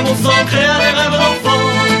d'enfants. Coule mon sang, crée des rêves d'enfants.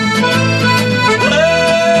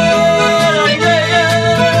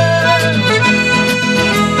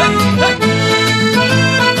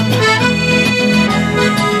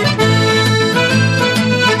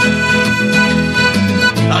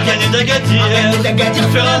 d'Agadir,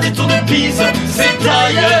 faire un détour de Pise, c'est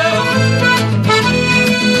ailleurs.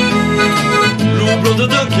 L'omblon de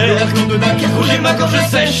Dunkerque, rougir ma gorge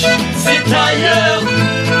sèche, c'est ailleurs.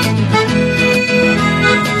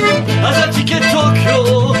 Asiatique et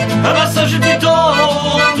Tokyo, un massage du dos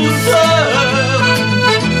en douceur.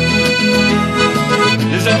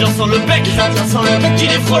 Les Indiens sans le bec, qui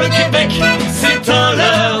défroient le Québec, c'est un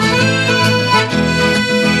leurre.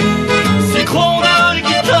 Si croit on a une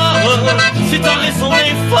guitare, si ta raison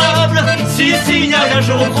est fable, si il n'y a rien,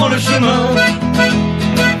 je reprends le chemin.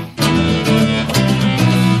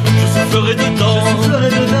 Je soufflerai dedans,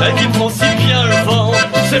 elle qui prend si bien le vent.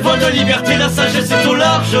 C'est vol de liberté, la sagesse est au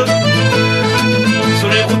large. Sur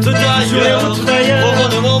les routes d'ailleurs, au vent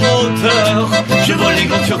de mon moteur, je vole les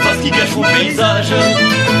grandes surfaces qui cachent mon paysage.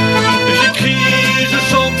 J'écris,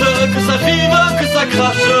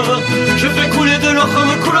 crache, je fais couler de l'eau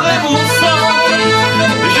comme coulerait mon sang.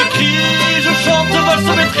 Je crie, je chante, valse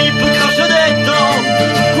sur mes tripes, crache des dents.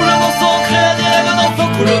 Coule mon sang, crée des rêves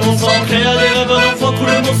d'enfants. Coule mon sang, crée des rêves d'enfants.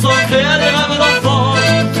 Coule mon sang, crée des rêves d'enfants.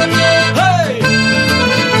 Hey!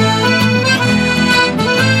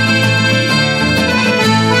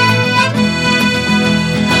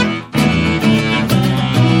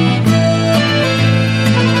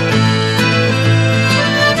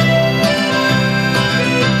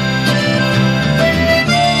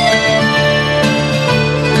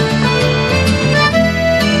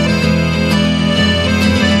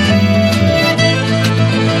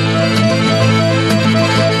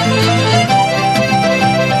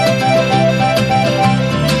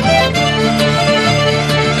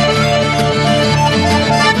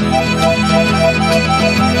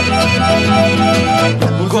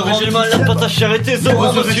 Rendu malade par ta chair et tes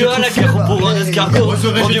os, monsieur à la guerre pour un escargot.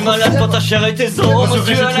 Rendu malade par ta chair et tes os,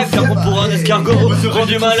 monsieur à la guerre pour un escargot.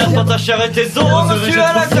 Rendu malade par ta chair et tes os, monsieur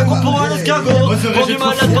à la guerre pour un escargot. Rendu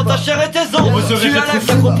malade par ta chair et tes os, monsieur à la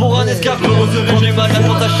guerre pour un escargot. Rendu malade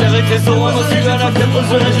par ta chair et tes os, monsieur à la guerre pour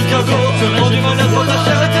un escargot. Rendu malade par ta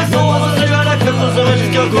chair et tes os, monsieur à la guerre pour un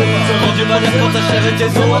escargot. Rendu malade par ta chair et tes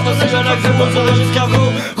os, monsieur à la guerre pour un escargot.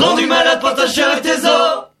 Rendu malade par ta chair et tes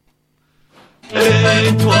os.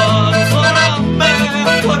 Et toi, sans la mer,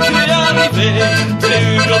 toi tu es arrivé, t'es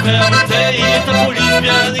eu l'envers bouteille et ta police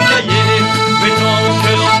bien écaillée. Mettant mon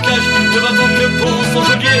cœur en cage, ne battant que pour son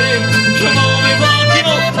geôlier. Je m'en vais voir un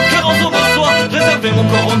kino, que dans au bonsoir, réserver mon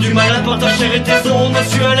corps rendu malade par ta chair et tes os.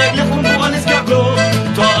 Monsieur à la guerre comme pour un escargot.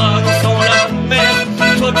 Toi, sans la mer,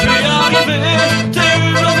 toi tu es arrivé, t'es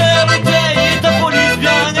eu l'envers bouteille et ta police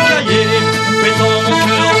bien écaillée. Mettant mon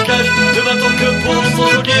cœur en cage, ne battant que pour son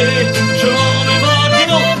geôlier. Je m'en vais voir un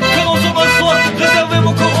kino, que dans au bonsoir, réserver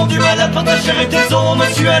mon corps rendu malade par ta chair et tes os.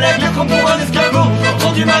 Monsieur à la guerre comme pour un escargot.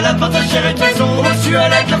 Rendu malade par ta chair et tes os. Monsieur à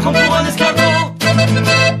la guerre comme pour un escargot.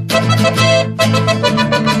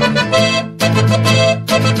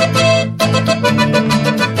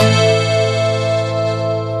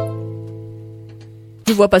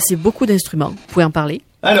 Je vois passer beaucoup d'instruments. Vous pouvez en parler?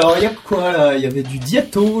 Alors, il y a quoi là? Il y avait du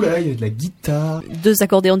diato là, il y a de la guitare. 2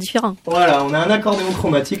 accordéons différents. Voilà, on a un accordéon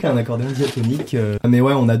chromatique et un accordéon diatonique. Mais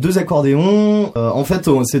ouais, on a 2 accordéons. En fait,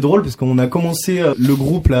 c'est drôle parce qu'on a commencé le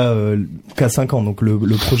groupe là qu'à 5 ans. Donc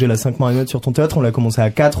le projet La 5 marionnettes sur ton théâtre, on l'a commencé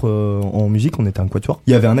à 4 en musique, on était un quatuor.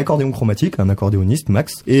 Il y avait un accordéon chromatique, un accordéoniste,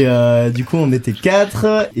 Max. Et du coup, on était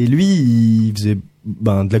 4 et lui, il faisait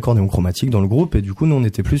de l'accordéon chromatique dans le groupe et du coup, nous on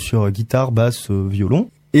était plus sur guitare, basse, violon.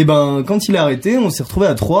 Et quand il a arrêté, on s'est retrouvé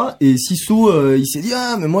à 3 et Sissou il s'est dit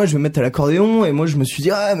mais moi je vais mettre à l'accordéon et moi je me suis dit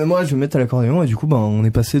mais moi je vais mettre à l'accordéon et du coup on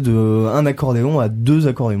est passé de un accordéon à 2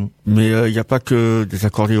 accordéons. Mais il y a pas que des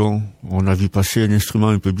accordéons. On a vu passer un instrument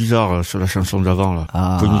un peu bizarre sur la chanson d'avant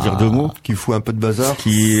là. Tu peux nous dire 2 mots? Qui fout un peu de bazar.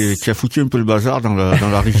 Qui a foutu un peu le bazar dans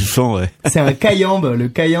la régisson, ouais. C'est un kayambe. Le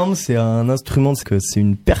kayambe c'est un instrument, c'est que c'est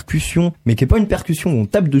une percussion mais qui est pas une percussion où on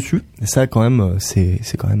tape dessus. Et ça quand même c'est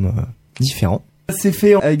quand même différent. C'est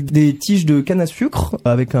fait avec des tiges de canne à sucre,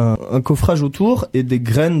 avec un coffrage autour et des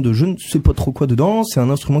graines de je ne sais pas trop quoi dedans. C'est un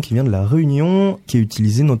instrument qui vient de la Réunion, qui est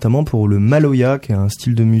utilisé notamment pour le maloya, qui est un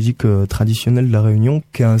style de musique traditionnel de la Réunion,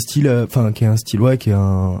 qui est un style, qui est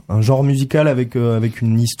un genre musical avec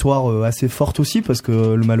une histoire assez forte aussi, parce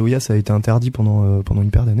que le maloya ça a été interdit pendant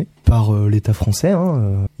une paire d'années par l'État français,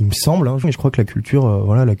 il me semble. Mais je crois que la culture,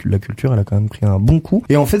 la culture, elle a quand même pris un bon coup.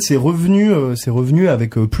 Et en fait, c'est revenu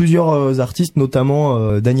avec plusieurs artistes, notamment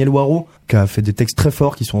Daniel Waro, qui a fait des textes très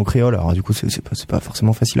forts qui sont en créole. Alors du coup c'est pas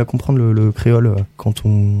forcément facile à comprendre le créole quand on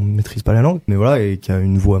maîtrise pas la langue, mais voilà, et qui a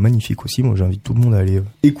une voix magnifique aussi. Moi j'invite tout le monde à aller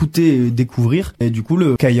écouter et découvrir. Et du coup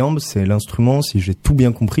le kayambe c'est l'instrument, si j'ai tout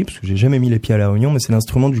bien compris, parce que j'ai jamais mis les pieds à la Réunion, mais c'est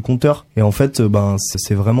l'instrument du conteur. Et en fait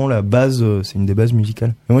c'est vraiment la base, c'est une des bases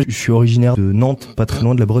musicales. Et moi je suis originaire de Nantes, pas très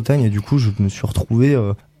loin de la Bretagne, et du coup je me suis retrouvé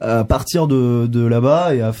à partir de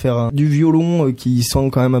là-bas et à faire du violon qui sent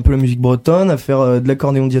quand même un peu la musique bretonne, à faire de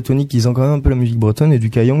l'accordéon diatonique qui sent quand même un peu la musique bretonne et du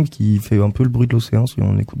kayambe qui fait un peu le bruit de l'océan si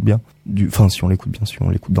on l'écoute bien. Si on l'écoute bien, si on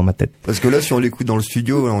l'écoute dans ma tête. Parce que là, si on l'écoute dans le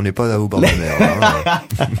studio, on n'est pas au bord de la mer.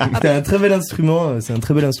 C'est un très bel instrument, c'est un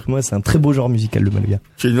très beau genre musical, le maloya.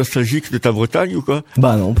 Tu es nostalgique de ta Bretagne ou quoi?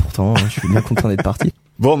 Non, pourtant, je suis bien content d'être parti.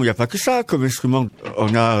 Bon, mais il n'y a pas que ça comme instrument.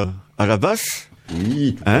 On a à la basse.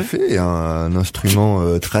 Oui, tout à fait, un instrument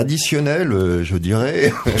traditionnel, je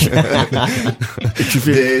dirais,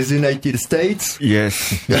 des United States.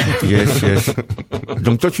 Yes.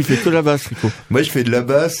 Donc toi, tu fais que la basse, Rico. Moi, je fais de la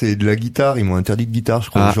basse et de la guitare. Ils m'ont interdit de guitare, je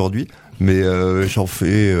crois, aujourd'hui. Mais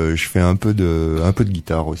je fais un peu de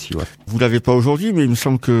guitare aussi, ouais. Vous l'avez pas aujourd'hui, mais il me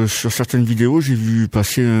semble que sur certaines vidéos, j'ai vu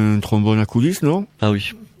passer un trombone à coulisses, non? Ah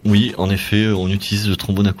oui. Oui, en effet, on utilise le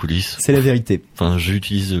trombone à coulisses. C'est la vérité. Enfin,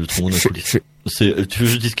 j'utilise le trombone à coulisses. Tu veux que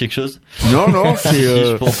je dise quelque chose? Non, c'est... Si,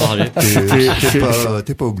 je peux en parler.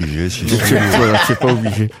 T'es pas obligé, si Voilà, t'es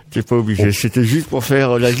pas obligé. C'était juste pour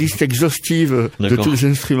faire la liste exhaustive de tous les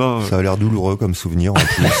instruments. Ça a l'air douloureux comme souvenir, en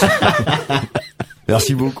plus.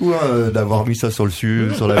 Merci beaucoup d'avoir mis ça sur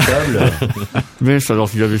la table. Mais ça alors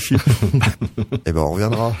s'il avait su. Eh ben on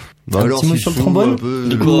reviendra. Un petit mot sur le trombone. Un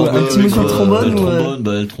petit mot sur le trombone.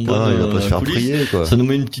 Le trombone, il va pas se faire prier, quoi. Ça nous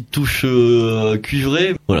met une petite touche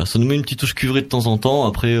cuivrée. Voilà, ça nous met une petite touche cuivrée de temps en temps.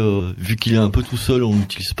 Après, vu qu'il est un peu tout seul, on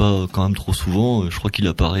l'utilise pas quand même trop souvent. Je crois qu'il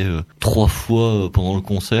apparaît 3 fois pendant le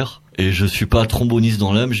concert. Et je suis pas tromboniste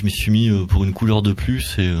dans l'âme. Je m'y suis mis pour une couleur de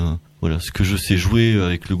plus et voilà, ce que je sais jouer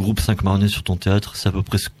avec le groupe 5 marionnettes sur ton théâtre, c'est à peu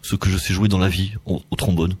près ce que je sais jouer dans la vie, au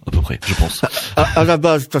trombone, à peu près, je pense. À la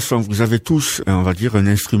base, de toute façon, vous avez tous, on va dire, un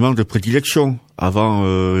instrument de prédilection, avant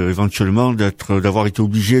éventuellement d'avoir été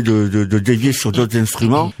obligé de dévier sur d'autres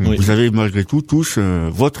instruments. Oui. Vous avez malgré tout tous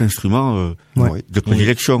votre instrument de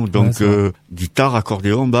prédilection, donc guitare,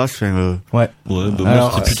 accordéon, basse. Ouais. Moi,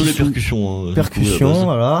 c'est plutôt les percussions. Percussions,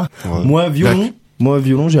 voilà. Ouais. Moi,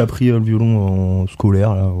 violon, j'ai appris le violon en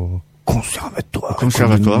scolaire, là, au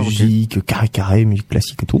conservatoire, musique, carré, musique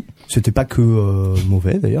classique et tout. C'était pas que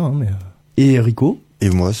mauvais d'ailleurs, hein, mais. Et Rico? Et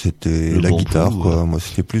moi, c'était la guitare, quoi. Moi,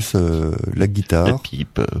 c'était plus la guitare. La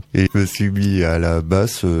pipe. Et je me suis mis à la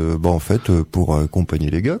basse, en fait, pour accompagner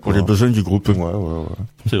les gars, quoi. Pour les besoins du groupe. Ouais.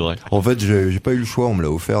 C'est vrai. En fait, j'ai pas eu le choix, on me l'a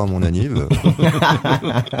offert à mon anniv.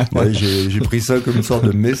 Ouais, j'ai pris ça comme une sorte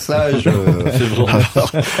de message. C'est vrai.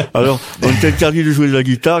 Alors, on t'interdit de jouer de la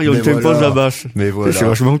guitare et on t'impose la basse. Mais voilà. C'est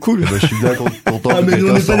vachement cool. Je suis bien content. Ah, mais nous,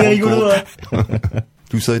 on n'est pas des rigolos, là.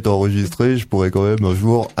 Tout ça est enregistré, je pourrais quand même un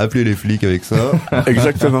jour appeler les flics avec ça.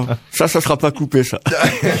 Exactement. Ça sera pas coupé, ça.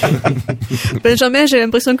 Benjamin, j'ai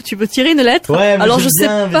l'impression que tu veux tirer une lettre. Ouais, mais alors je sais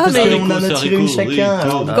pas, mais on en a tiré une chacun.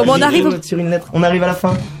 Alors, comment on arrive? Tirer une lettre. On arrive à la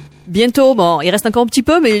fin. Bientôt, bon, il reste encore un petit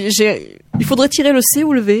peu, mais il faudrait tirer le C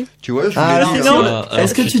ou le V. Tu vois, je alors, voulais non. dire.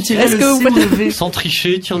 Est-ce que tu tirais Est-ce le que C vous ou le V? Sans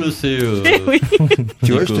tricher, tire le C. Oui.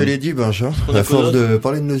 Tu vois, je te l'ai dit, Benjamin. À force de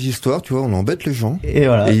parler de nos histoires, tu vois, on embête les gens. Et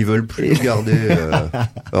voilà. Et ils veulent plus nous garder,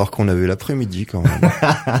 alors qu'on avait l'après-midi quand même.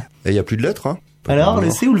 Et il y a plus de lettres, hein. Alors, le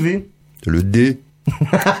C ou le V? Le D.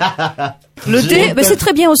 Le D, c'est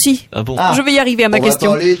très bien aussi. Ah bon? Je vais y arriver à ma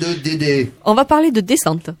question. On va parler de Dédé. On va parler de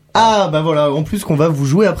descente. Ah, bah voilà. En plus qu'on va vous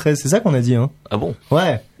jouer après. C'est ça qu'on a dit, hein. Ah bon?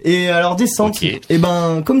 Ouais. Et alors, descente. Ok. Et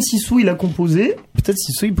ben, comme Sissou, il a composé, peut-être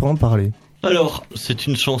Sissou, il pourra en parler. Alors, c'est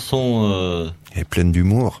une chanson Elle est pleine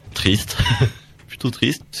d'humour. triste. Plutôt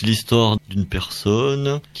triste. C'est l'histoire d'une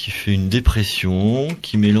personne qui fait une dépression,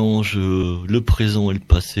 qui mélange le présent et le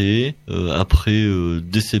passé, après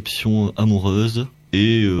déception amoureuse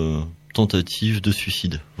et tentative de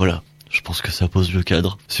suicide. Voilà. Je pense que ça pose le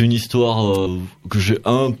cadre. C'est une histoire que j'ai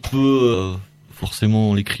un peu,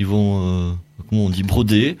 forcément en l'écrivant, comment on dit,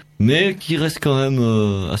 brodé, mais qui reste quand même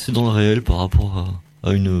assez dans le réel par rapport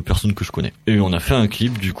à une personne que je connais. Et on a fait un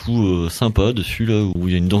clip du coup sympa dessus là où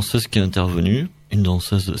il y a une danseuse qui est intervenue, une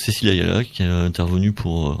danseuse Cécilia Ayala qui a intervenu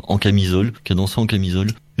pour en camisole, qui a dansé en camisole.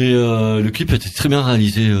 Et le clip a été très bien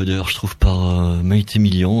réalisé d'ailleurs je trouve par Maïté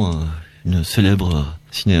Milian, une célèbre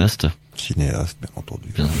cinéaste. Cinéaste, bien entendu.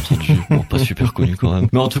 Bien entendu, bon, pas super connu quand même.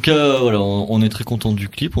 Mais en tout cas, voilà, on est très content du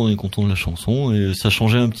clip, on est content de la chanson et ça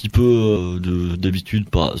changeait un petit peu d'habitude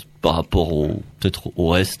par rapport peut-être au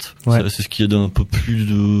reste. Ouais. C'est ce qui aide un peu plus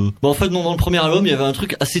de. En fait, non, dans le premier album, il y avait un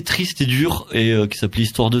truc assez triste et dur et qui s'appelait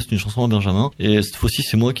Histoire 2, c'est une chanson à Benjamin. Et cette fois-ci,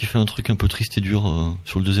 c'est moi qui fais un truc un peu triste et dur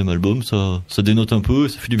sur le deuxième album. Ça dénote un peu et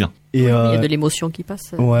ça fait du bien. Et Il y a de l'émotion qui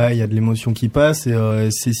passe. ouais, il y a de l'émotion qui passe et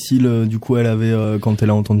Cécile, du coup, elle avait quand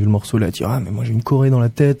elle a entendu le morceau, elle a dit mais moi j'ai une choré dans la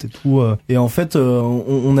tête et tout. Et en fait,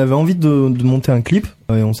 on avait envie de monter un clip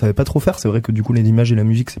et on savait pas trop faire. C'est vrai que du coup les images et la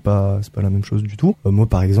musique c'est pas la même chose du tout. Moi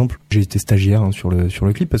par exemple, j'ai été stagiaire sur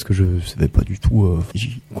le clip parce que je savais pas du tout.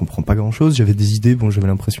 J'y comprends pas grand chose. J'avais des idées. Bon, j'avais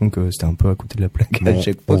l'impression que c'était un peu à côté de la plaque. Bon,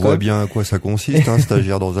 on voit bien à quoi ça consiste,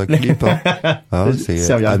 stagiaire dans un clip.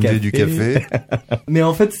 C'est amener du café. Mais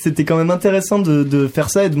en fait, c'était quand même intéressant de faire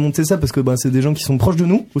ça et de monter ça parce que c'est des gens qui sont proches de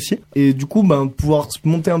nous aussi. Et du coup, pouvoir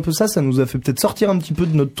monter un peu ça nous a fait peut-être sortir un petit peu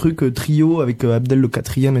de notre truc trio avec Abdel le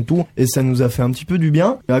 4e et tout. Et ça nous a fait un petit peu du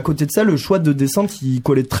bien. Et à côté de ça, le choix de descente, il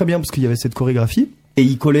collait très bien parce qu'il y avait cette chorégraphie. Et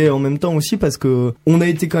y coller en même temps aussi parce que on a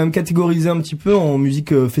été quand même catégorisé un petit peu en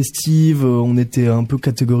musique festive, on était un peu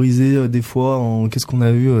catégorisé des fois en qu'est-ce qu'on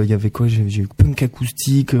a eu, il y avait quoi, j'ai eu punk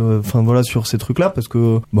acoustique, enfin voilà sur ces trucs là parce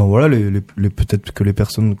que bon voilà les peut-être que les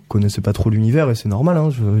personnes connaissaient pas trop l'univers et c'est normal hein,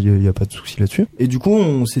 y a pas de souci là-dessus. Et du coup,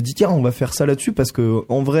 on s'est dit tiens, on va faire ça là-dessus parce que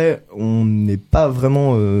en vrai, on n'est pas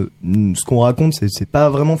vraiment ce qu'on raconte, c'est pas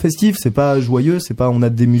vraiment festif, c'est pas joyeux, c'est pas on a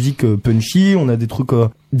des musiques punchy, on a des trucs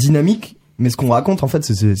dynamiques. Mais ce qu'on raconte, en fait,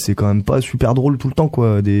 c'est quand même pas super drôle tout le temps,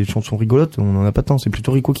 quoi. Des chansons rigolotes, on en a pas tant. C'est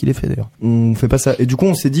plutôt Rico qui les fait, d'ailleurs. On fait pas ça. Et du coup,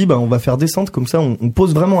 on s'est dit, on va faire descente, comme ça, on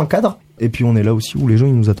pose vraiment un cadre. Et puis, on est là aussi où les gens,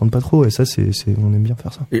 ils nous attendent pas trop. Et ça, on aime bien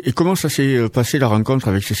faire ça. Et comment ça s'est passé, la rencontre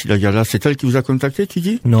avec Cécile Ayala? C'est elle qui vous a contacté, tu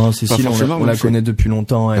dis? Non, Cécile, on la connaît depuis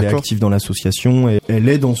longtemps. Elle est active dans l'association. Et elle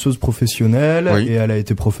est danseuse professionnelle. Oui. Et elle a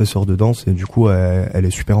été professeure de danse. Et du coup, elle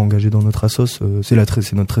est super engagée dans notre assos. C'est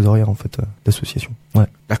notre trésorière, en fait, d'association. Ouais.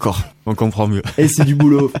 D'accord. On comprend mieux. Et c'est du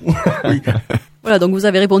boulot. Oui. Voilà, donc vous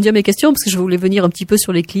avez répondu à mes questions parce que je voulais venir un petit peu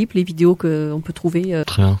sur les clips, les vidéos qu'on peut trouver.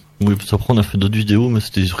 Très bien. Oui, après on a fait d'autres vidéos, mais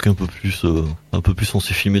c'était des trucs un peu plus on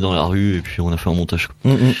s'est filmé dans la rue et puis on a fait un montage.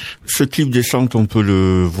 Ce clip Descente, on peut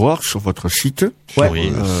le voir sur votre site. Ouais.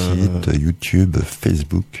 Oui. Site, YouTube,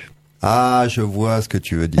 Facebook. Ah, je vois ce que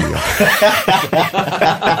tu veux dire.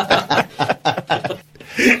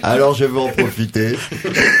 Alors je vais en profiter.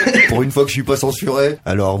 Pour une fois que je suis pas censuré.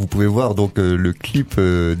 Alors vous pouvez voir donc le clip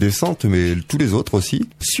Descente, mais tous les autres aussi,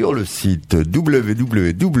 sur le site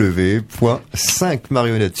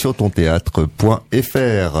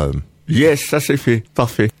www.5marionnettessurtontheatre.fr. Yes, ça c'est fait.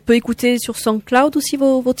 Parfait. On peut écouter sur SoundCloud aussi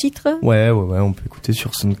vos titres? Ouais, on peut écouter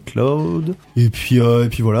sur SoundCloud. Et puis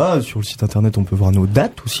voilà, sur le site internet, on peut voir nos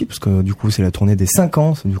dates aussi, parce que du coup, c'est la tournée des 5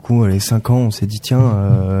 ans. Du coup, les 5 ans, on s'est dit,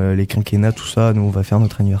 tiens, les quinquennats, tout ça, nous, on va faire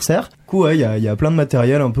notre anniversaire. Du coup, ouais, il y a plein de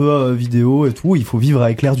matériel, un peu vidéo et tout. Il faut vivre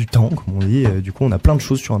avec l'air du temps, comme on dit. Du coup, on a plein de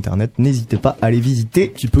choses sur internet. N'hésitez pas à les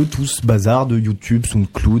visiter. Un petit peu tout ce bazar de YouTube,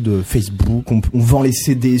 SoundCloud, Facebook. On vend les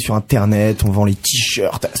CD sur internet, on vend les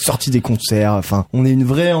t-shirts à la sortie des concerts. Enfin, on est une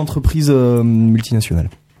vraie entreprise multinationale.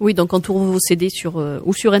 Oui, donc on trouve vos CD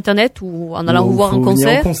ou sur internet ou en allant vous voir en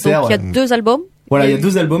concert. Donc il y a 2 albums. Voilà, il y a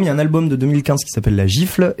 2 albums. Il y a un album de 2015 qui s'appelle La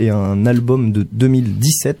Gifle et un album de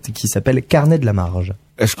 2017 qui s'appelle Carnet de la marge.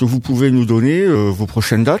 Est-ce que vous pouvez nous donner vos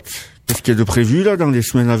prochaines dates? Qu'est-ce qu'il y a de prévu là dans les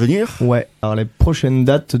semaines à venir? Ouais, alors les prochaines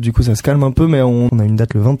dates, du coup ça se calme un peu, mais on a une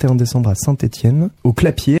date le 21 décembre à Saint-Étienne, au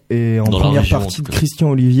Clapier, et en première partie de Christian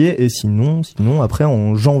Olivier, et sinon après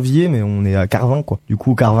en janvier, mais on est à Carvin quoi. Du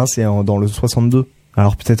coup Carvin c'est dans le 62.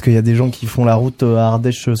 Alors peut-être qu'il y a des gens qui font la route à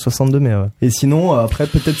Ardèche 62, mais et sinon après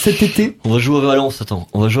peut-être cet été. On va jouer à Valence,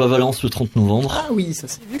 on va jouer à Valence le 30 novembre. Ah oui, ça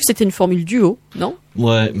c'est vu que c'était une formule duo, non?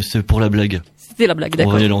 Ouais, mais c'est pour la blague. C'était la blague,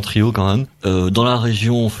 d'accord. On va y aller en trio quand même. Dans la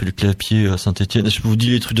région, on fait le Clapier à Saint-Étienne. Je vous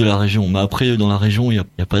dis les trucs de la région, mais après dans la région, il y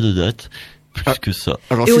a pas de date. Plus que ça.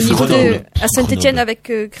 Alors, et au niveau à Saint-Étienne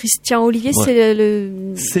avec Christian Olivier, ouais.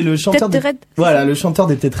 C'est le chanteur des Raids. Voilà, le chanteur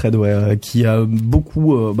des Têtes Raides, ouais, qui a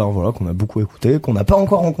beaucoup, qu'on a beaucoup écouté, qu'on n'a pas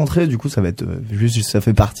encore rencontré. Du coup, ça va être juste, ça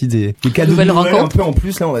fait partie des cadeaux de Noël un peu en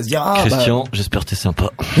plus. Là, on va se dire, Christian, j'espère que t'es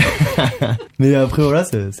sympa. Mais après voilà,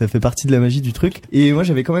 ça fait partie de la magie du truc. Et moi,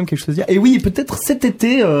 j'avais quand même quelque chose à dire. Et oui, peut-être cet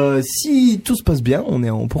été, si tout se passe bien, on est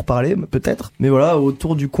en pourparlers, peut-être. Mais voilà,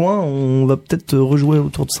 autour du coin, on va peut-être rejouer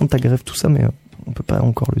autour de Saint-Agrève, tout ça, mais on peut pas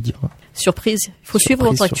encore le dire. Surprise. Il faut suivre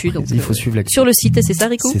votre actu. Donc, il faut suivre l'actu. Sur le site, c'est ça,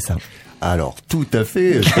 Rico? C'est ça. Alors, tout à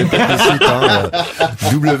fait. Je répète le site,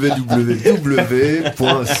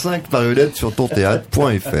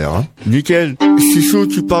 www.5marionnettessurtontheatre.fr. Nickel. Sissou,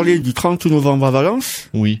 tu parlais du 30 novembre à Valence?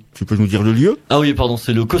 Oui. Tu peux nous dire le lieu? Ah oui, pardon,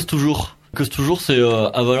 c'est le Cause Toujours. Cause Toujours, c'est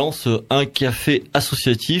à Valence un café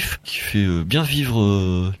associatif qui fait bien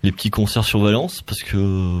vivre les petits concerts sur Valence, parce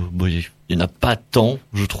que il y en a pas tant,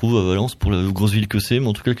 je trouve, à Valence pour la grosse ville que c'est, mais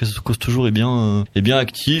en tout cas le Cause Toujours est bien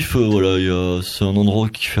actif. C'est un endroit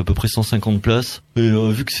qui fait à peu près 150 places. Et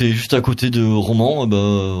vu que c'est juste à côté de Romans,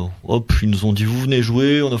 ils nous ont dit vous venez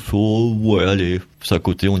jouer, on a fait ouais allez, c'est à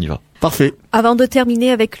côté, on y va. Parfait. Avant de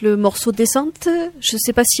terminer avec le morceau Descente, je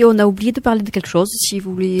sais pas si on a oublié de parler de quelque chose, si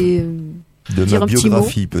vous voulez de dire ma un petit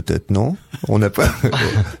biographie peut-être, non? On n'a pas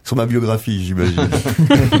sur ma biographie, j'imagine.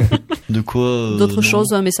 De quoi d'autres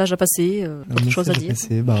choses, un message à passer, d'autres choses à dire.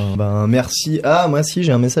 Merci. Ah, moi aussi,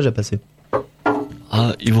 j'ai un message à passer.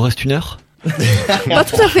 Ah, il vous reste 1 heure? Pas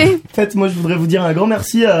tout à fait. En fait, moi, je voudrais vous dire un grand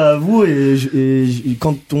merci à vous et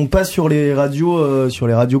quand on passe sur les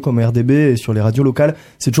radios comme RDB et sur les radios locales,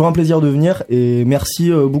 c'est toujours un plaisir de venir et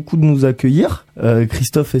merci beaucoup de nous accueillir,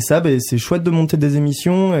 Christophe et Sab, et c'est chouette de monter des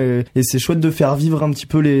émissions et c'est chouette de faire vivre un petit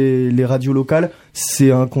peu les radios locales.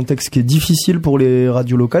 C'est un contexte qui est difficile pour les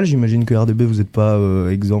radios locales. J'imagine que RDB, vous n'êtes pas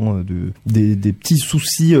exempt des petits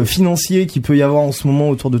soucis financiers qu'il peut y avoir en ce moment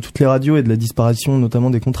autour de toutes les radios et de la disparition notamment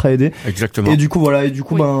des contrats aidés. Exactement. Et du coup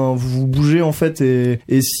vous bougez en fait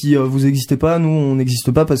et si vous existez pas, nous on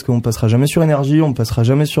n'existe pas parce qu'on passera jamais sur énergie, on passera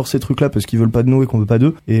jamais sur ces trucs là parce qu'ils veulent pas de nous et qu'on veut pas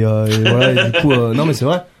d'eux et voilà, et du coup non mais c'est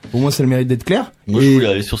vrai, au moins c'est le mérite d'être clair. Moi je voulais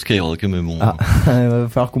aller sur Skyrock mais bon. Il va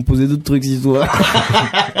falloir composer d'autres trucs si toi.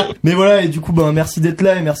 Mais voilà, et du coup merci d'être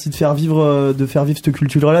là et merci de faire vivre cette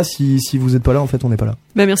culture là. Si vous êtes pas là, en fait on n'est pas là.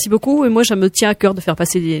 Merci beaucoup, et moi ça me tient à cœur de faire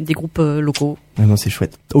passer des groupes locaux. Non, c'est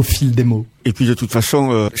chouette. Au fil des mots. Et puis de toute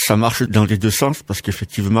façon, ça marche dans les deux sens parce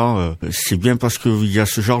qu'effectivement, c'est bien parce qu'il y a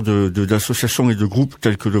ce genre d'associations et de groupes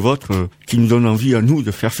tels que le vôtre qui nous donnent envie à nous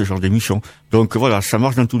de faire ce genre d'émission. Donc voilà, ça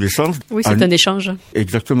marche dans tous les sens. Oui, c'est un échange.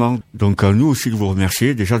 Exactement. Donc à nous aussi de vous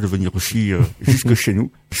remercier déjà de venir aussi jusque chez nous.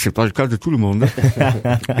 C'est pas le cas de tout le monde.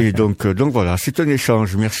 Et donc voilà, c'est un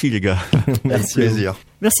échange. Merci les gars. Merci. Plaisir.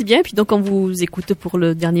 Merci bien. Et puis donc on vous écoute pour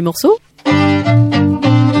le dernier morceau.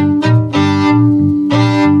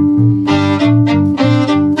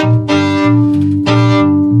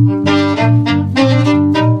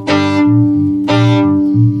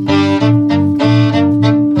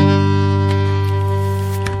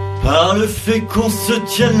 Par le fait qu'on se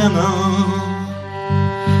tienne la main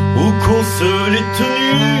ou qu'on se l'ait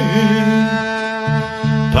tenu,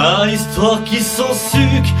 par l'histoire qui s'en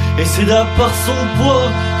suc et céda par son poids,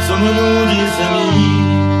 sommes-nous des amis.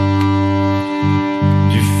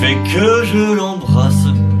 Du fait que je l'embrasse,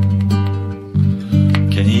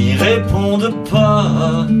 qu'elle n'y réponde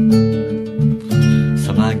pas,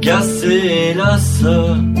 ça m'agace et hélas,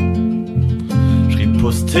 je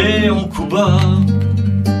ripostais en coup bas.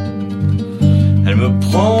 Elle me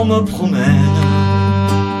promène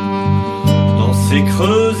dans ses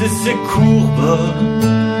creux et ses courbes.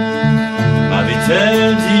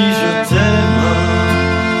 M'avait-elle dit je t'aime?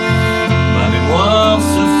 Ma mémoire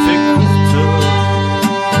se fait courte.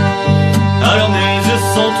 Alors mes yeux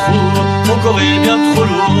s'entrouvent, mon corps est bien trop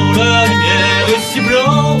lourd. La lumière est si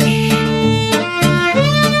blanche,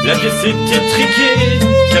 la pièce est étriquée,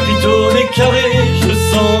 capitole et carré. Je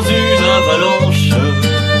sens une avalanche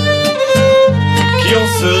qui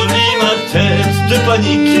ensevelit ma tête de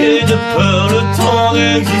panique et de peur. Le temps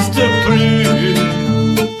n'existe plus.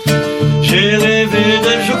 J'ai rêvé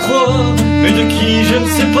d'elle, je crois, mais de qui je ne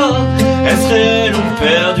sais pas. Est-ce réel ou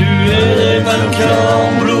perdu? Et les mannequins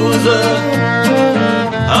en blouse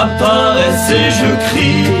apparaissent et je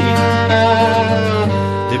crie.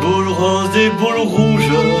 Des boules roses, des boules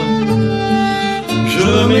rouges,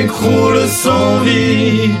 je m'écroule sans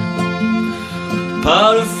vie.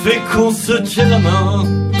 Par le fait qu'on se tienne la main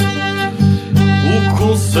ou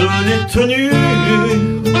qu'on se l'ait tenu,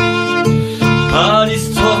 par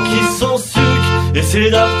l'histoire qui s'en suc et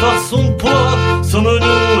c'est là par son poids,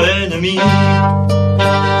 sommes-nous ennemis.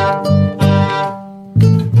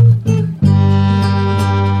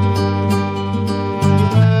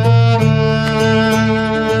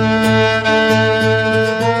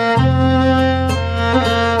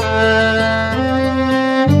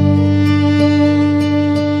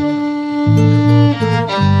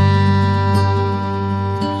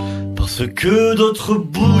 Que d'autres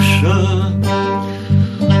bouches,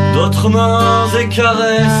 d'autres mains et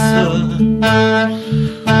caresses,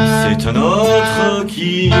 c'est un autre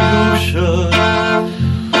qui louche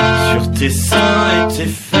sur tes seins et tes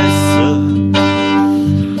fesses.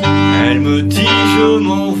 Elle me dit je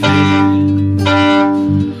m'en vais,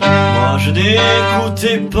 moi je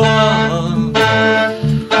n'écoutais pas,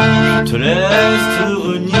 je te laisse te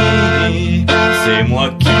renier, c'est moi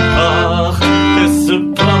qui pars, laisse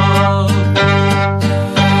pas.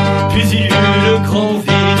 Puis il y eut le grand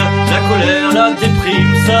vide, la colère, la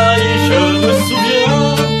déprime, ça y est, je me souviens.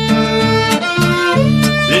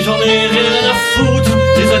 Et j'en ai rien à foutre,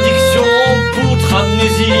 des addictions en poutre,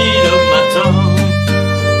 amnésie le matin.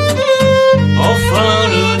 Enfin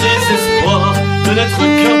le désespoir de n'être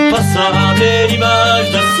qu'un passable et l'image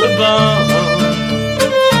de ce bain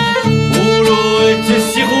où l'eau était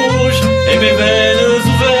si rouge et mes veines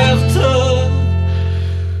ouvertes.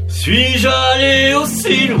 Suis-je allé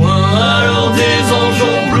aussi loin? Alors des anges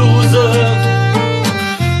en blouse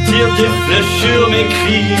tirent des flèches sur mes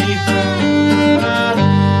cris.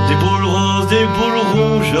 Des boules roses, des boules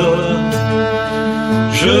rouges,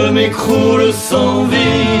 je m'écroule sans vie.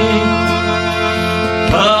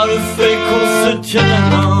 par le fait qu'on se tient la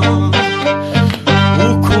main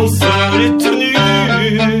ou qu'on se l'est tenu,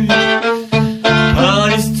 par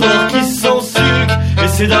l'histoire qui s'ensuque et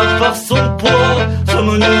s'édate par son poids.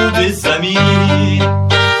 Sommes-nous des amis?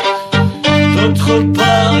 D'autre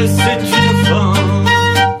part, et c'est une fin,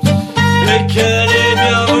 et qu'elle est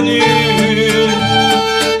bienvenue,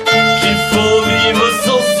 qu'il faut vivre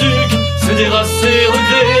sans sucre, c'est des races et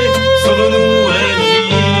regrets. Sommes-nous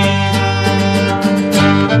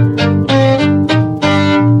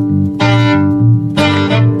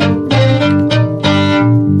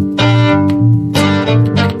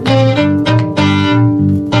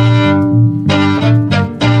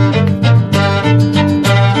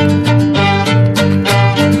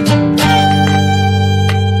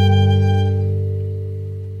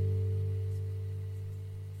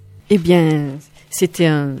Eh bien, c'était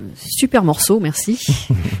un super morceau, merci.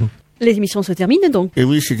 L'émission se termine donc. Et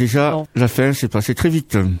oui, c'est déjà la fin, c'est passé très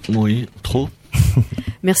vite. Oui, trop.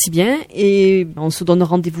 Merci bien, et on se donne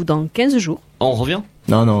rendez-vous dans 15 jours. On revient?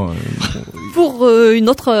 Non. Pour un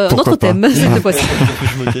autre thème, cette fois-ci.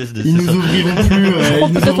 Ils nous ouvriront plus. Je crois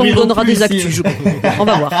peut-être qu'on nous donnera des actus. On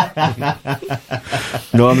va voir.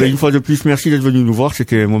 Non, mais une fois de plus, merci d'être venu nous voir,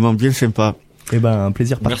 c'était un moment bien sympa. Eh ben, un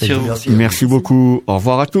plaisir partagé. Merci beaucoup. Au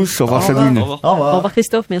revoir à tous. Au revoir Sabine. Au revoir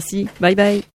Christophe, merci. Bye bye.